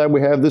all the time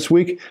we have this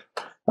week.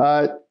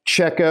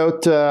 Check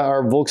out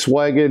our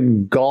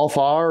Volkswagen Golf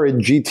R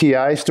and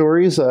GTI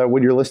stories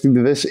when you're listening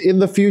to this in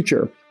the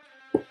future.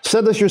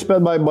 Send us your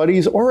Spend My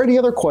Monies or any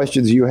other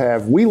questions you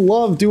have. We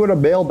love doing a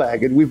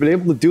mailbag, and we've been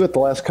able to do it the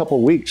last couple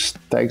of weeks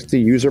thanks to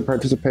user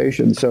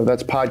participation. So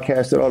that's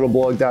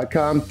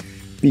podcast@autoblog.com.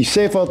 Be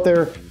safe out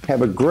there.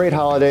 Have a great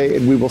holiday,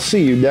 and we will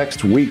see you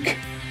next week.